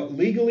 first of all,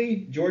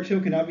 legally, George Hill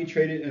cannot be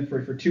traded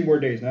for 2 more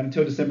days, not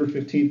until December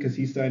 15th, because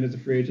he signed as a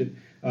free agent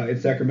in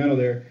Sacramento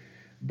there.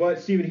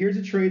 But, Stephen, here's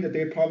a trade that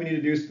they probably need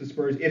to do to the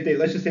Spurs. If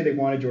let's just say they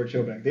wanted George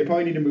Hill back. They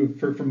probably need to move,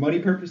 for money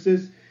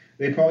purposes,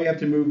 they probably have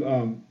to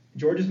move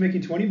George is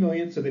making $20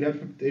 million, so they'd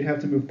have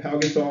to move Pau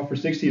Gasol for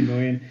 $16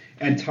 million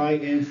and tie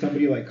in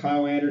somebody like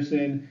Kyle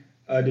Anderson,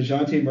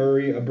 DeJounte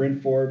Murray, a Bryn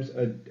Forbes,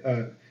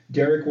 a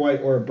Derek White,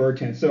 or a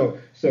Bertan.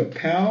 So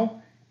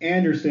Pau,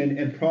 Anderson,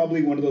 and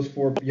probably one of those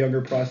 4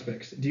 younger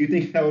prospects. Do you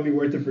think that would be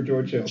worth it for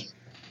George Hill?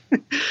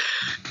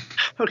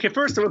 Okay,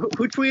 first of all,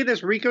 who tweeted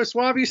this? Rico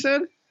Suave, you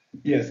said?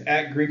 Yes,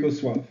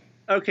 @GrecoSwab.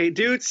 Okay,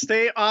 dude,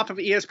 stay off of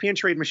ESPN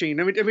Trade Machine.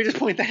 Let me just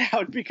point that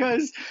out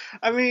because,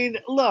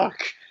 look.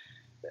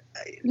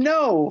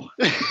 No.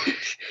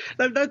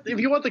 If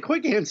you want the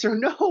quick answer,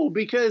 no,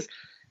 because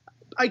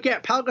I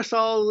get Pau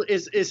Gasol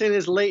is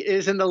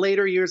in the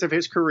later years of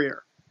his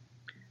career.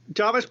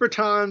 Davis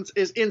Bertans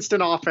is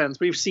instant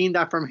offense. We've seen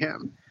that from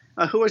him.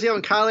 Who was the other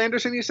one? Kyle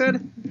Anderson, you said?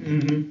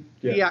 Mm-hmm.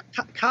 Yeah.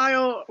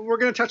 Kyle, we're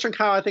going to touch on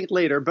Kyle, I think,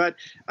 later. But,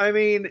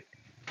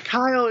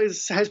 Kyle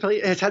has had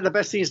the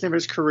best season of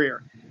his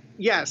career.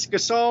 Yes,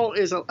 Gasol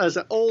is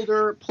an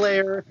older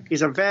player.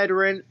 He's a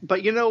veteran.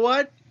 But you know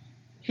what?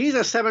 He's a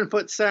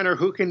 7-foot center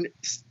who can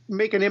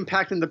make an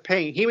impact in the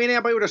paint. He may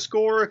not be able to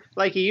score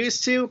like he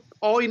used to.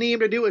 All you need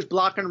him to do is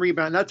block and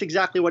rebound. That's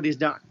exactly what he's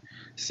done.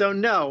 So,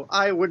 no,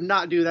 I would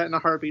not do that in a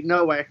heartbeat.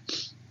 No way.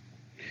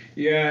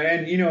 Yeah,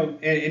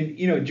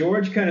 and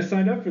George kind of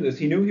signed up for this.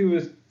 He knew he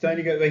was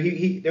signing up. Like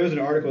there was an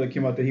article that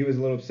came out that he was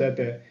a little upset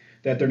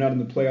that they're not in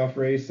the playoff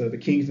race. The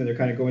Kings, and they're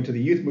kind of going to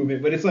the youth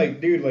movement. But it's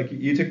like, dude, like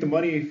you took the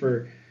money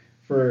for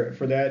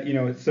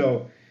that,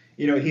 So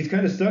he's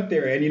kind of stuck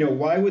there. And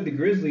why would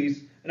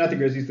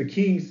the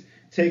Kings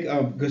take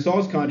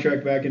Gasol's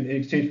contract back in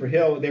exchange for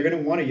Hill? They're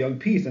going to want a young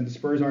piece, and the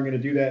Spurs aren't going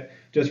to do that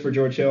just for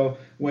George Hill.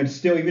 When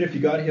still, even if you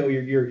got Hill,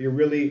 you're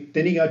really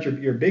thinning out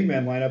your big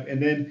man lineup,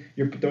 and then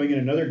you're throwing in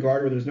another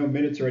guard where there's no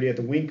minutes already at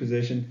the wing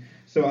position.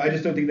 So I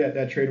just don't think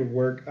that trade would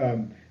work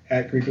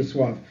at Greek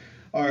Swamp.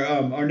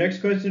 Our next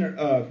question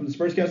from the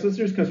Spurscast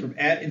listeners comes from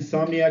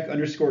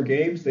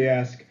 @insomniac_games. They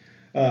ask,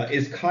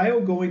 is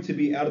Kyle going to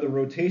be out of the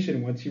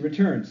rotation once he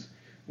returns?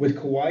 With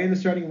Kawhi in the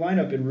starting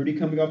lineup and Rudy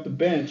coming off the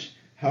bench,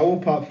 how will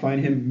Pop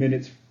find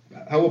minutes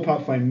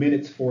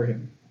for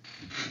him?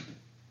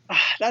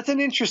 That's an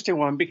interesting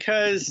one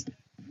because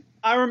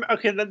I remember.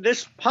 Okay,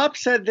 this Pop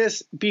said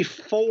this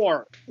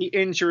before the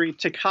injury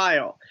to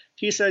Kyle.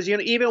 He says,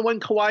 even when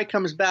Kawhi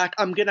comes back,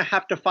 I'm gonna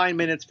have to find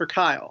minutes for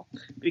Kyle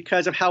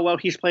because of how well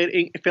he's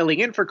played filling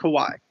in for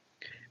Kawhi,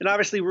 and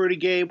obviously Rudy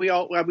Gay. We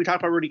talked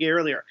about Rudy Gay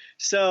earlier,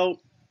 so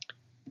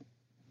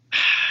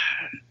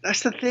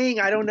that's the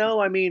thing. I don't know.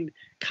 I mean,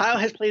 Kyle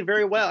has played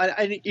very well.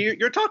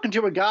 You're talking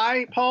to a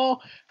guy,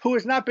 Paul, who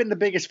has not been the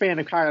biggest fan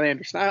of Kyle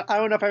Anderson. I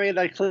don't know if I made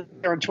that clear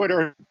on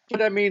Twitter,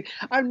 but I mean,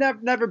 I've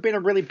never been a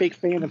really big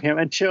fan of him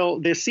until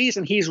this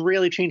season. He's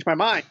really changed my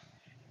mind.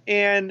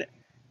 And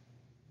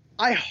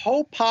I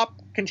hope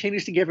Pop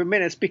continues to give him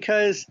minutes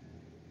because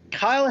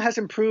Kyle has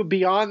improved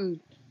beyond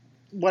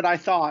what I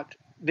thought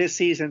this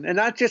season, and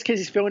not just because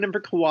he's filling in for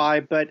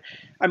Kawhi, but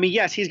I mean,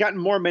 yes, he's gotten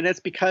more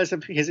minutes because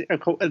of his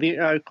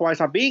Kawhi's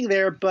not being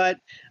there. But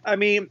I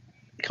mean,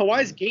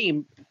 Kawhi's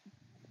game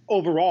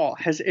overall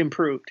has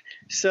improved.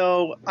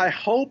 So I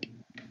hope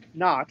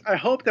not. I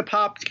hope that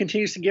Pop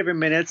continues to give him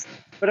minutes.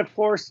 But of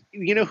course,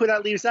 you know who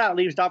that leaves out? It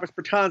leaves Davis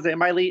Bertans. It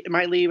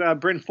might leave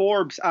Bryn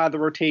Forbes out of the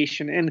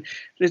rotation. And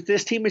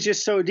this team is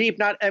just so deep.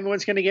 Not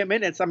everyone's going to get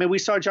minutes. I mean, we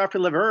saw Joffrey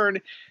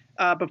Laverne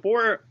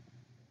before.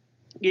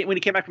 When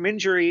he came back from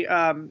injury,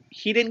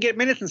 he didn't get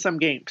minutes in some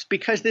games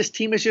because this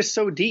team is just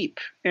so deep,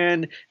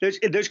 and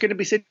there's going to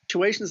be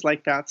situations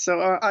like that.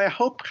 So I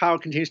hope Kyle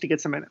continues to get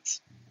some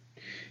minutes.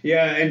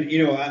 Yeah, and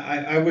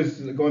I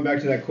was going back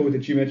to that quote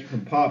that you mentioned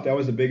from Pop. That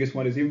was the biggest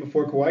one. Is even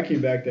before Kawhi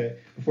came back, that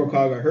before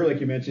Kyle got hurt, like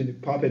you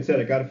mentioned, Pop had said,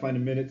 "I got to find the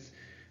minutes."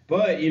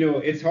 But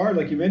it's hard,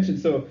 like you mentioned.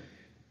 So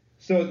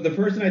the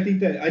person I think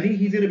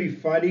he's going to be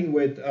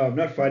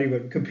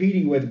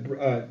competing with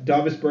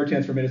Davis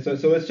Bertans for minutes.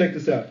 So let's check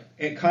this out.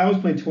 And Kyle's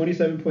playing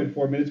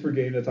 27.4 minutes per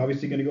game. That's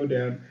obviously going to go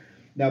down.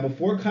 Now,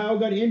 before Kyle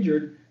got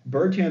injured,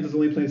 Bertans was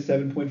only playing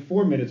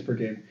 7.4 minutes per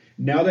game.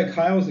 Now that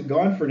Kyle's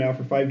gone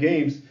for 5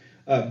 games,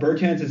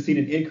 Bertans has seen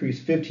an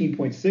increase,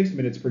 15.6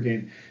 minutes per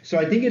game. So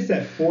I think it's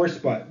that 4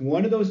 spot.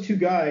 One of those two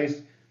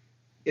guys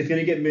is going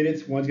to get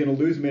minutes. One's going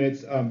to lose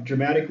minutes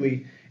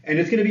dramatically. And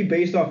it's going to be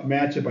based off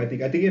matchup, I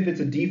think. I think if it's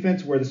a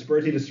defense where the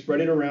Spurs need to spread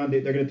it around,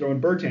 they're going to throw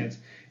in Bertans.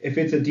 If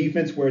it's a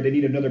defense where they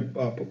need another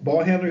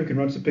ball handler who can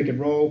run some pick and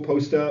roll,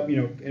 post up,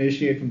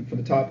 initiate from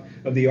the top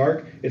of the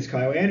arc, it's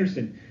Kyle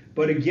Anderson.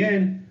 But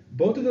again,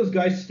 both of those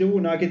guys still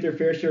will not get their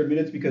fair share of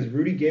minutes because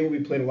Rudy Gay will be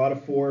playing a lot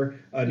of 4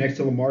 next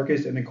to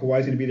LaMarcus, and then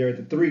Kawhi's going to be there at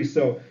the 3.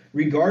 So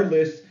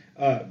regardless,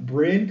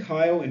 Bryn,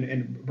 Kyle,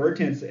 and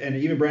Bertans, and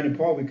even Brandon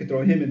Paul, we could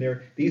throw him in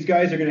there. These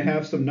guys are going to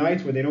have some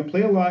nights where they don't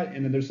play a lot,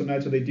 and then there's some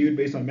nights where they do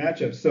based on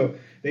matchups. So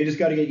they just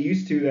got to get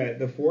used to that.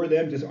 The 4 of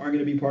them just aren't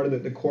going to be part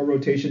of the core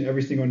rotation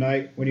every single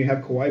night when you have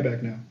Kawhi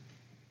back now.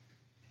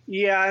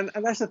 Yeah,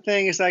 and that's the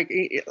thing. It's like,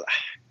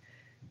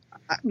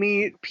 I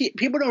mean,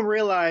 people don't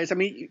realize. I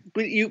mean,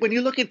 when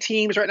you look at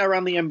teams right now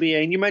around the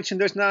NBA, and you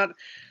mentioned there's not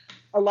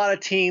a lot of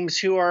teams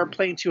who are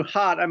playing too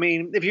hot. I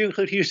mean, if you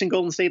include Houston,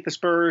 Golden State, the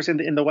Spurs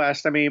in the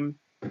West, I mean,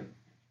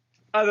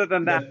 other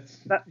than that,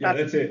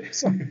 that's it.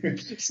 so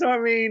I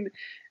mean,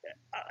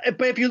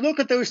 but if you look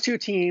at those two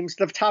teams,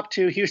 the top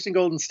 2, Houston,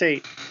 Golden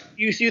State,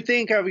 you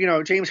think of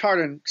James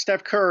Harden,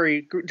 Steph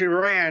Curry,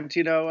 Durant,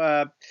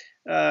 those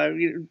are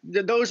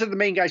the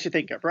main guys you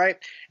think of, right?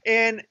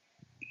 And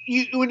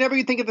whenever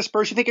you think of the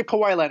Spurs, you think of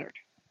Kawhi Leonard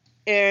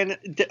and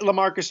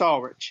LaMarcus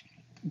Aldridge.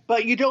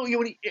 But you don't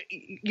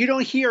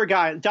hear a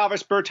guy,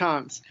 Davis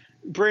Bertans,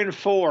 Bryn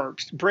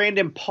Forbes,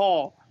 Brandon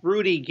Paul,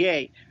 Rudy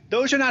Gay.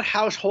 Those are not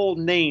household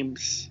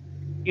names,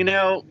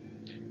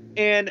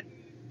 and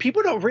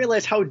people don't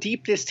realize how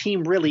deep this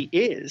team really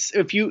is.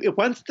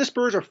 Once the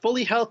Spurs are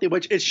fully healthy,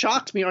 which it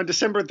shocked me on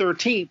December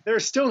 13th,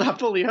 they're still not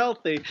fully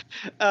healthy.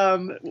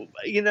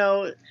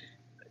 They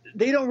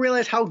don't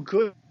realize how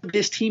good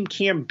this team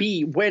can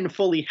be when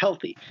fully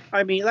healthy.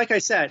 I mean, like I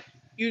said,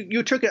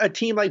 you took a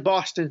team like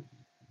Boston.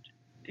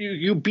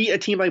 You beat a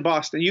team like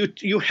Boston.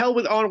 You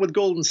held on with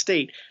Golden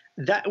State.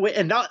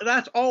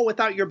 That's all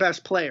without your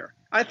best player.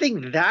 I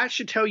think that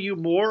should tell you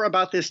more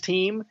about this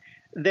team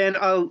than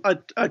a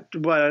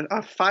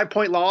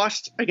 5-point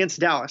loss against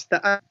Dallas.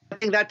 I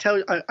think that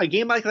tells a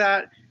game like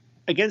that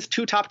against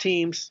 2 top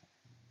teams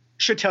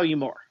should tell you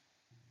more.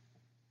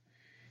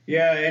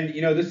 Yeah, and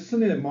this is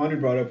something that Manu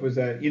brought up was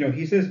that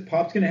he says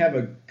Pop's going to have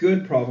a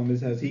good problem,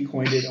 as he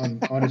coined it,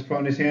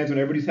 on his hands when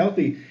everybody's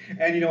healthy.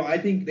 And I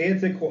think they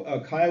had said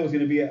Kyle was going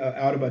to be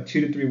out about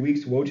 2 to 3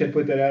 weeks. Woj had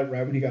put that out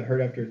right when he got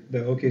hurt after the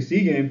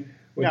OKC game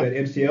with that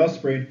MCL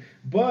sprain.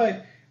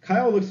 But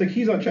Kyle looks like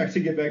he's on track to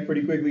get back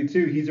pretty quickly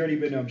too. He's already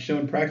been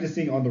shown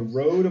practicing on the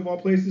road of all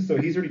places, so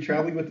he's already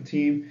traveling with the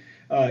team.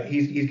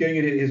 He's getting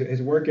in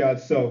his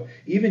workouts, so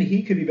even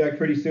he could be back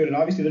pretty soon. And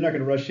obviously, they're not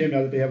going to rush him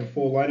now that they have a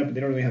full lineup and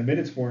they don't really have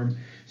minutes for him.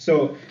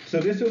 So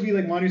this will be,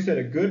 like Manu said,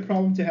 a good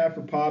problem to have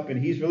for Pop,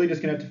 and he's really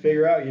just going to have to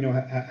figure out,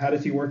 how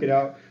does he work it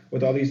out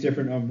with all these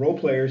different role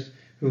players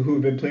who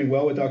have been playing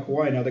well without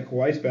Kawhi. Now that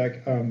Kawhi's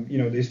back,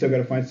 they still got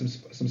to find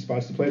some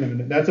spots to play them,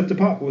 and that's up to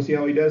Pop. We'll see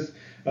how he does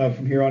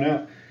from here on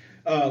out.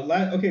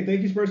 Okay,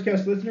 thank you,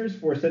 Spurscast listeners,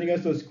 for sending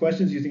us those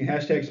questions using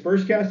hashtag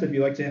Spurscast. If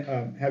you'd like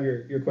to have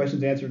your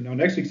questions answered on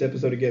next week's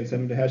episode, again,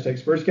 send them to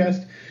hashtag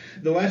Spurscast.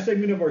 The last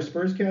segment of our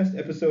Spurscast,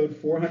 episode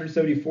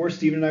 474,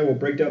 Steven and I will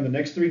break down the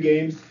next 3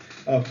 games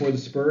for the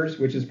Spurs,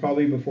 which is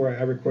probably before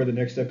I record the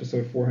next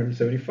episode,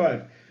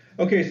 475.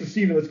 Okay, so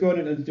Steven, let's go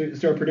ahead and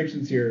start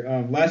predictions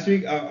here. Last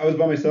week, I was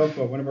by myself.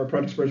 One of our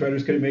Project Spurs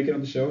writers couldn't make it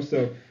on the show,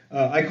 so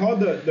I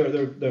called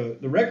the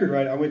record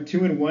right. I went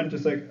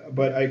 2-1,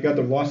 but I got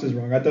the losses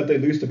wrong. I thought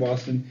they'd lose to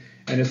Boston,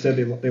 and instead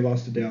they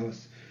lost to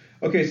Dallas.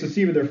 Okay, so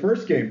Steven, their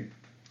first game,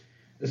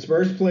 the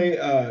Spurs play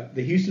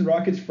the Houston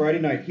Rockets Friday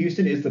night.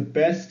 Houston is the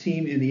best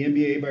team in the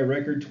NBA by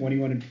record,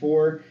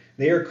 21-4.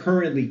 They are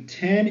currently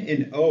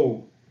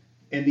 10-0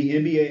 in the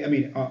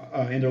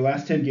NBA. In their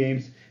last 10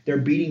 games. They're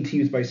beating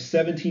teams by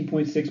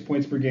 17.6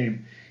 points per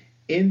game.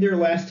 In their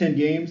last 10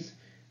 games,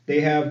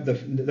 they have the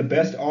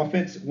best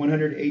offense,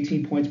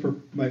 118 points per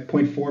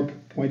 0.4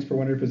 points per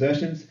 100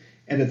 possessions,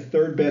 and the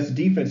third best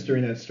defense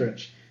during that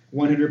stretch,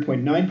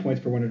 100.9 points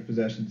per 100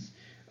 possessions.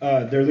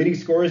 Their leading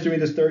scorers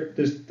during this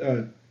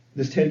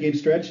 10-game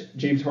stretch: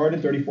 James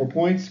Harden, 34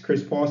 points,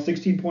 Chris Paul,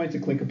 16 points,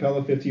 and Clint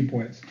Capella, 15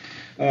 points.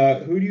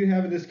 Who do you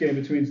have in this game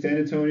between San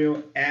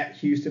Antonio at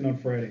Houston on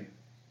Friday?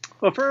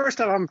 Well, first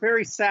off, I'm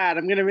very sad.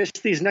 I'm going to miss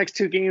these next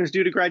 2 games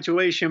due to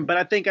graduation, but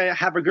I think I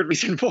have a good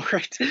reason for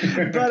it.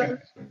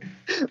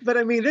 But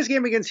I mean, this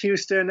game against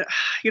Houston,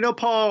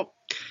 Paul,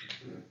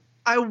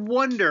 I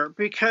wonder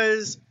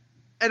because,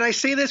 and I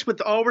say this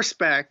with all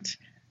respect,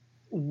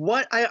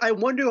 I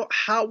wonder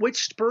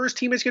which Spurs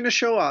team is going to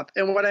show up.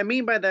 And what I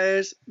mean by that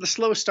is the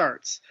slow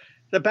starts,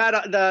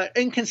 the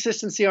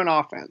inconsistency on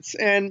offense.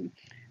 And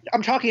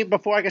I'm talking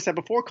before, like I said,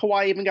 before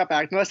Kawhi even got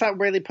back. Now, let's not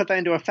really put that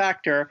into a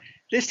factor.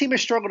 This team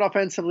has struggled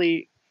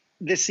offensively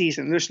this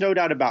season. There's no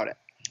doubt about it.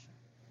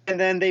 And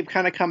then they've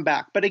kind of come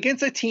back. But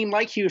against a team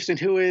like Houston,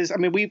 who is,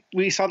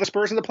 we saw the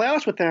Spurs in the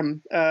playoffs with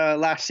them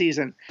last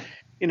season.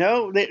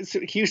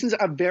 Houston's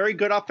a very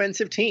good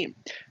offensive team.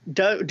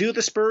 Do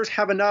the Spurs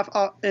have enough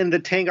in the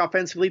tank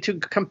offensively to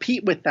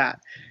compete with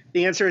that?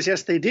 The answer is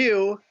yes, they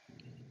do.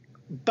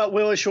 But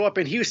will it show up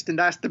in Houston?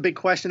 That's the big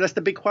question. That's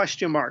the big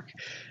question mark.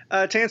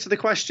 To answer the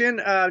question,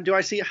 how do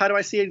I see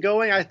it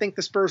going? I think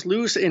the Spurs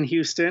lose in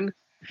Houston.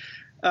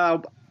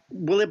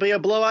 Will it be a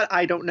blowout?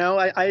 I don't know.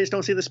 I just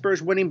don't see the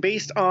Spurs winning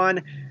based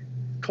on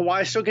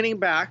Kawhi still getting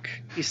back.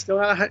 He's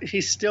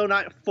still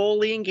not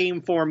fully in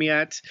game form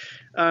yet.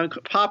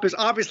 Pop is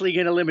obviously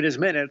going to limit his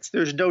minutes.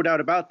 There's no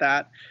doubt about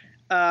that.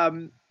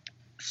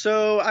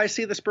 So I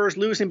see the Spurs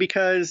losing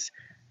because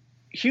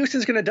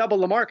Houston's going to double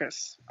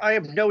LaMarcus. I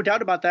have no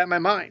doubt about that in my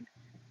mind.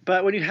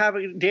 But when you have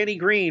Danny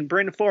Green,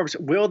 Brandon Forbes,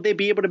 will they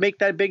be able to make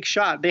that big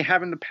shot? They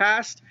have in the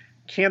past.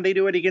 Can they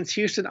do it against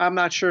Houston? I'm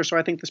not sure, so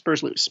I think the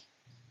Spurs lose.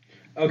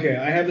 Okay,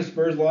 I have the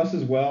Spurs loss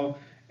as well,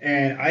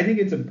 and I think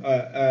it's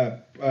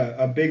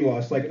a big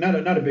loss. Like not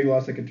a big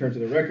loss like in terms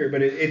of the record,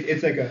 but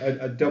it's like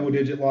a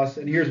double-digit loss,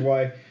 and here's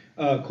why.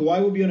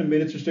 Kawhi will be on a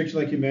minutes restriction,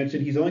 like you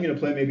mentioned. He's only going to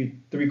play maybe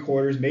 3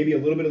 quarters, maybe a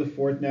little bit of the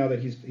fourth now that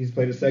he's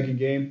played a second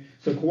game.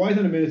 So Kawhi's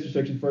on a minutes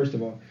restriction, first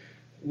of all.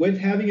 With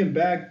having him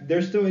back,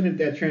 they're still in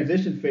that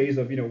transition phase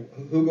of,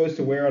 who goes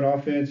to where on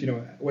offense,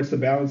 what's the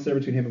balance there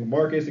between him and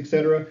LaMarcus, et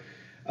cetera.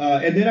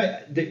 And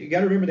then you got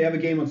to remember they have a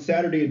game on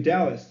Saturday in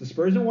Dallas. The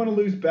Spurs don't want to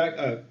lose back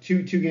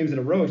two games in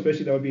a row,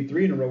 especially that would be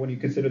 3 in a row when you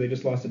consider they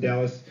just lost to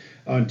Dallas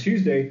on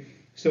Tuesday.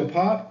 So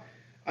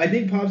I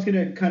think Pop's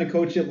going to kind of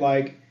coach it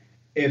like,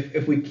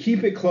 if we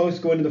keep it close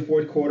going into the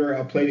fourth quarter,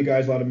 I'll play the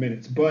guys a lot of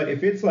minutes. But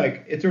if it's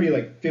already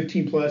like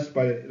 15 plus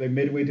by the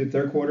midway to the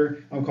third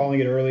quarter, I'm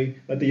calling it early.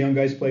 Let the young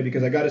guys play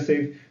because I got to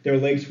save their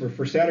legs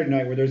for Saturday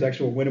night where there's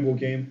actual winnable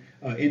game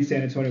in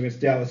San Antonio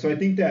against Dallas. So I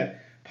think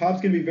that Pop's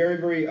going to be very,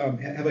 very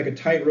have like a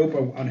tight rope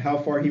on how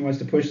far he wants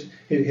to push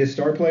his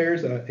star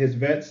players, his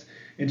vets,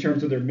 in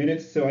terms of their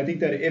minutes. So I think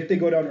that if they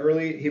go down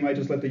early, he might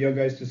just let the young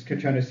guys just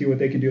try to see what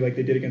they can do like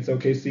they did against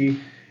OKC.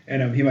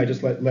 And he might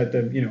just let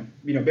them,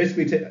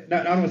 basically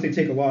not want to say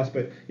take a loss,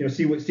 but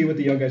see what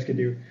the young guys can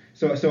do.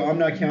 So I'm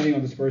not counting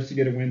on the Spurs to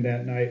get a win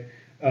that night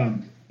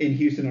in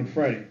Houston on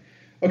Friday.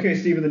 Okay,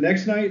 Steven, the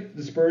next night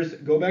the Spurs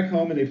go back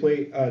home and they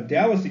play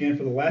Dallas again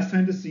for the last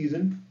time this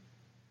season.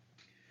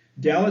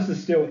 Dallas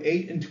is still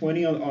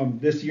 8-20 on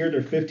this year.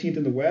 They're 15th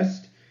in the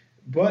West.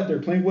 but they're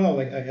playing well.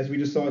 Like as we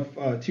just saw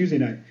Tuesday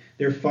night,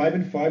 they're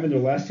 5-5 in their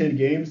last 10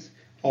 games.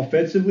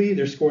 Offensively,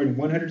 they're scoring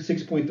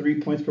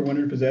 106.3 points per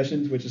 100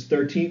 possessions, which is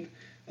 13th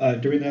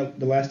during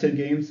the last 10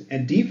 games.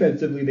 And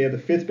defensively, they have the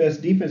 5th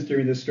best defense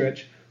during this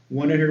stretch,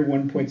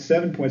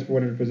 101.7 points per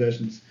 100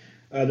 possessions.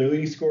 Their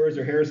leading scorers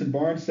are Harrison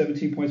Barnes,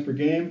 17 points per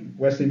game,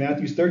 Wesley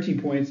Matthews,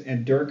 13 points,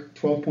 and Dirk,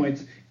 12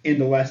 points in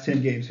the last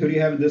 10 games. Who do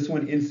you have in this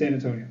one in San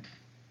Antonio?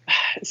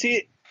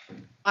 See,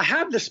 I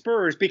have the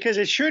Spurs because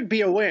it should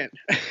be a win.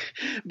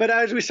 But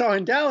as we saw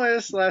in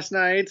Dallas last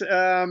night,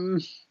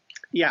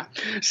 yeah.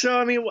 So,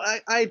 I mean,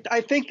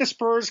 I think the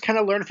Spurs kind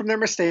of learned from their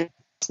mistakes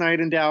last night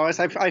in Dallas.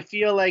 I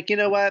feel like, you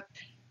know what,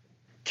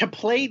 to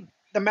play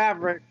the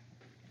Mavericks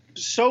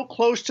so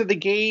close to the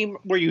game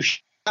where you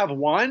should have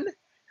won,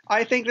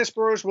 I think the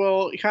Spurs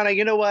will kind of,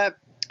 you know what,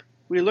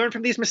 we learned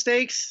from these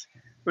mistakes.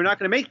 We're not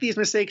going to make these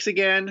mistakes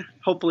again,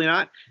 hopefully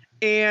not.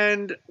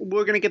 And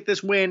we're going to get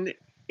this win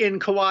in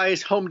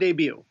Kawhi's home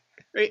debut,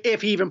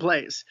 if he even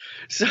plays.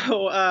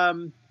 So,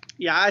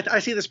 yeah, I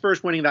see the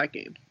Spurs winning that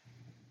game.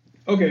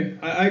 Okay,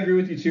 I agree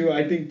with you too.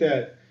 I think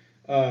that,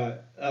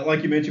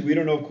 like you mentioned, we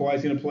don't know if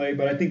Kawhi's going to play,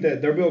 but I think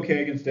that they'll be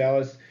okay against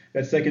Dallas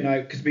that second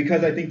night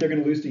because I think they're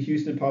going to lose to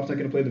Houston. Pop's not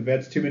going to play the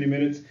vets too many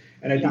minutes,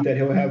 and I think that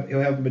he'll have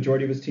the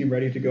majority of his team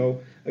ready to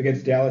go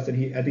against Dallas,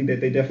 and I think that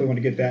they definitely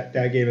want to get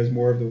that game as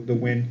more of the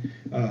win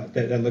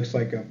that looks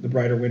like the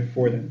brighter win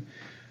for them.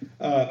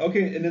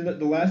 Okay, and then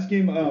the last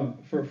game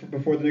for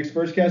before the next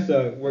Spurscast,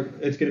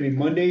 it's going to be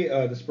Monday.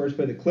 The Spurs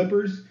play the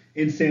Clippers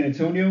in San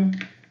Antonio.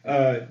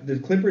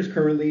 The Clippers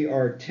currently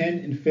are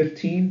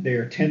 10-15. They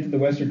are 10th in the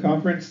Western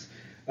Conference.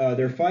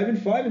 They're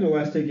 5-5 in the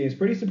last 10 games.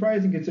 Pretty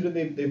surprising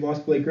considering they've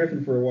lost Blake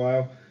Griffin for a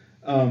while.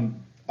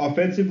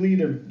 Offensively,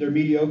 they're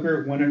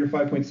mediocre,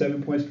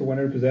 105.7 points per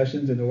 100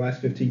 possessions in the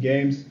last 15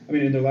 games.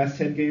 In the last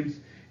 10 games.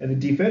 And then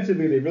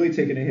defensively, they've really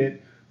taken a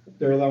hit.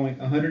 They're allowing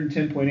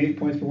 110.8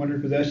 points per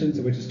 100 possessions,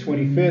 which is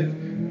 25th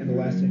in the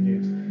last 10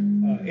 games.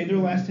 In their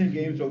last 10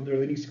 games, their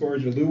leading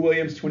scorers are Lou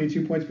Williams,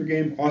 22 points per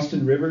game,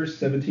 Austin Rivers,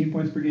 17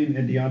 points per game,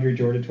 and DeAndre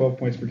Jordan, 12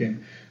 points per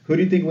game. Who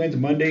do you think wins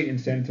Monday in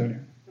San Antonio?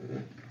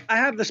 I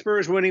have the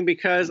Spurs winning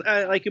because,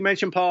 like you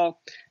mentioned,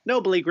 Paul,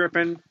 no Blake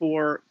Griffin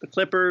for the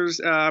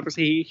Clippers.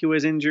 Obviously, he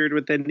was injured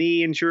with the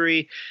knee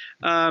injury.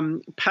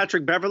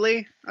 Patrick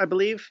Beverley, I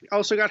believe,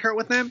 also got hurt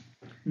with them.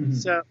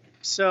 Mm-hmm.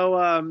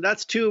 So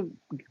that's two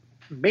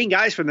main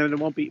guys for them that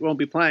won't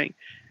be playing.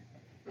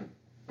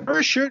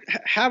 Spurs should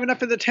have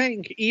enough in the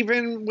tank,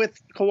 even with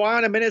Kawhi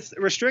on a minutes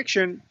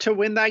restriction, to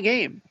win that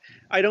game.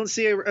 I don't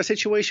see a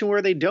situation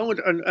where they don't,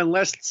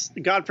 unless,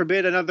 God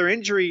forbid, another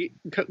injury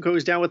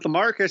goes down with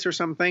LaMarcus or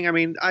something. I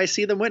mean, I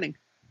see them winning.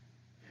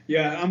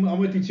 Yeah, I'm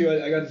with you too.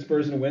 I got the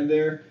Spurs in a win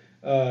there.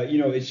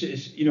 Dallas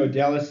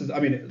is.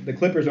 The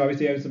Clippers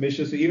obviously having some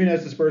issues. So even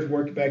as the Spurs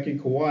work back in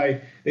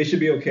Kawhi, they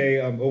should be okay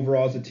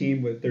overall as a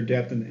team with their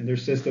depth and their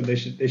system. They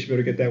should be able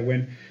to get that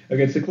win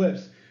against the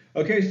Clips.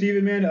 Okay,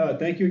 Steven, man,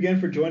 thank you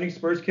again for joining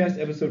Spurscast,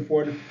 episode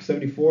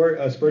 474.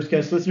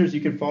 Spurscast listeners,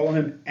 you can follow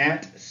him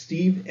at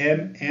Steve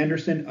M.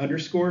 Anderson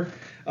 _.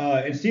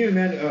 And Steven,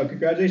 man,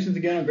 congratulations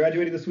again on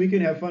graduating this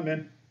weekend. Have fun,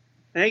 man.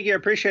 Thank you. I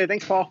appreciate it.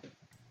 Thanks, Paul.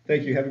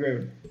 Thank you. Have a great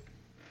one.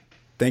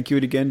 Thank you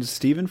again to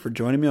Steven for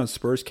joining me on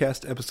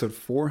Spurscast, episode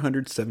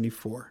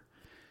 474.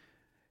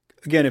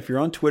 Again, if you're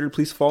on Twitter,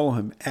 please follow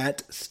him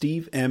at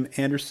Steve M.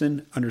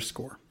 Anderson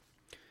 _.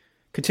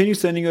 Continue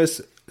sending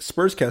us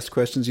Spurscast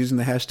questions using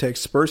the hashtag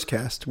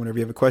Spurscast whenever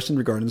you have a question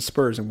regarding the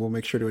Spurs, and we'll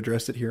make sure to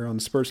address it here on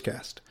the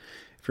Spurscast.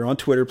 If you're on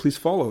Twitter, please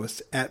follow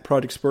us at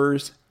Project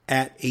Spurs,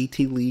 at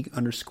ATLeague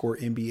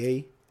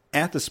 _NBA,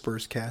 at the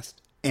Spurscast,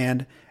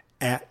 and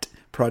at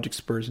Project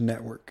Spurs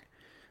Network.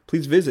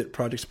 Please visit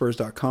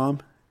ProjectSpurs.com,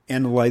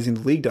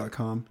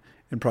 AnalyzingTheLeague.com,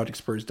 and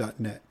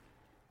ProjectSpurs.net.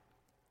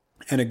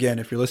 And again,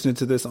 if you're listening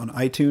to this on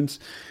iTunes,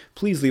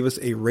 please leave us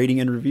a rating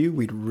and review.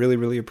 We'd really,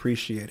 really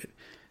appreciate it.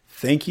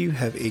 Thank you.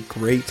 Have a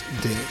great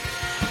day.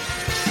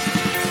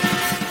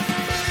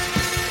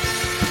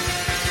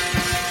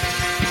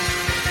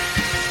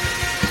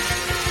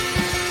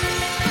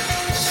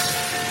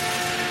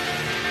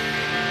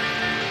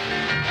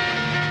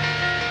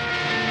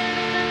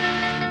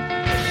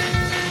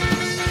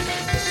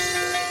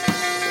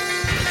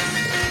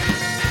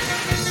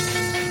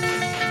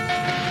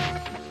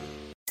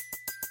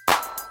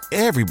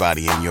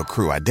 Everybody in your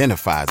crew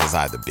identifies as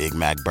either Big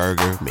Mac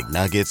Burger,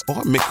 McNuggets,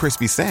 or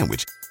McCrispy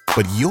Sandwich.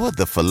 But you're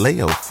the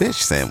Filet-O-Fish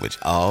Sandwich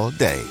all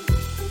day.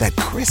 That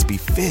crispy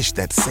fish,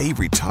 that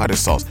savory tartar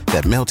sauce,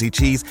 that melty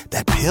cheese,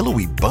 that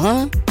pillowy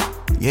bun.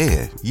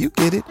 Yeah, you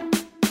get it.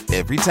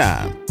 Every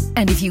time.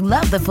 And if you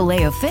love the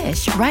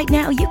Filet-O-Fish, right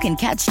now you can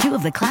catch two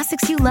of the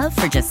classics you love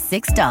for just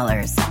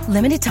 $6.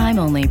 Limited time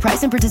only.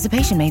 Price and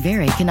participation may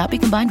vary. Cannot be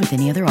combined with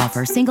any other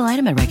offer. Single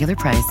item at regular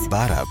price.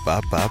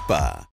 Ba-da-ba-ba-ba.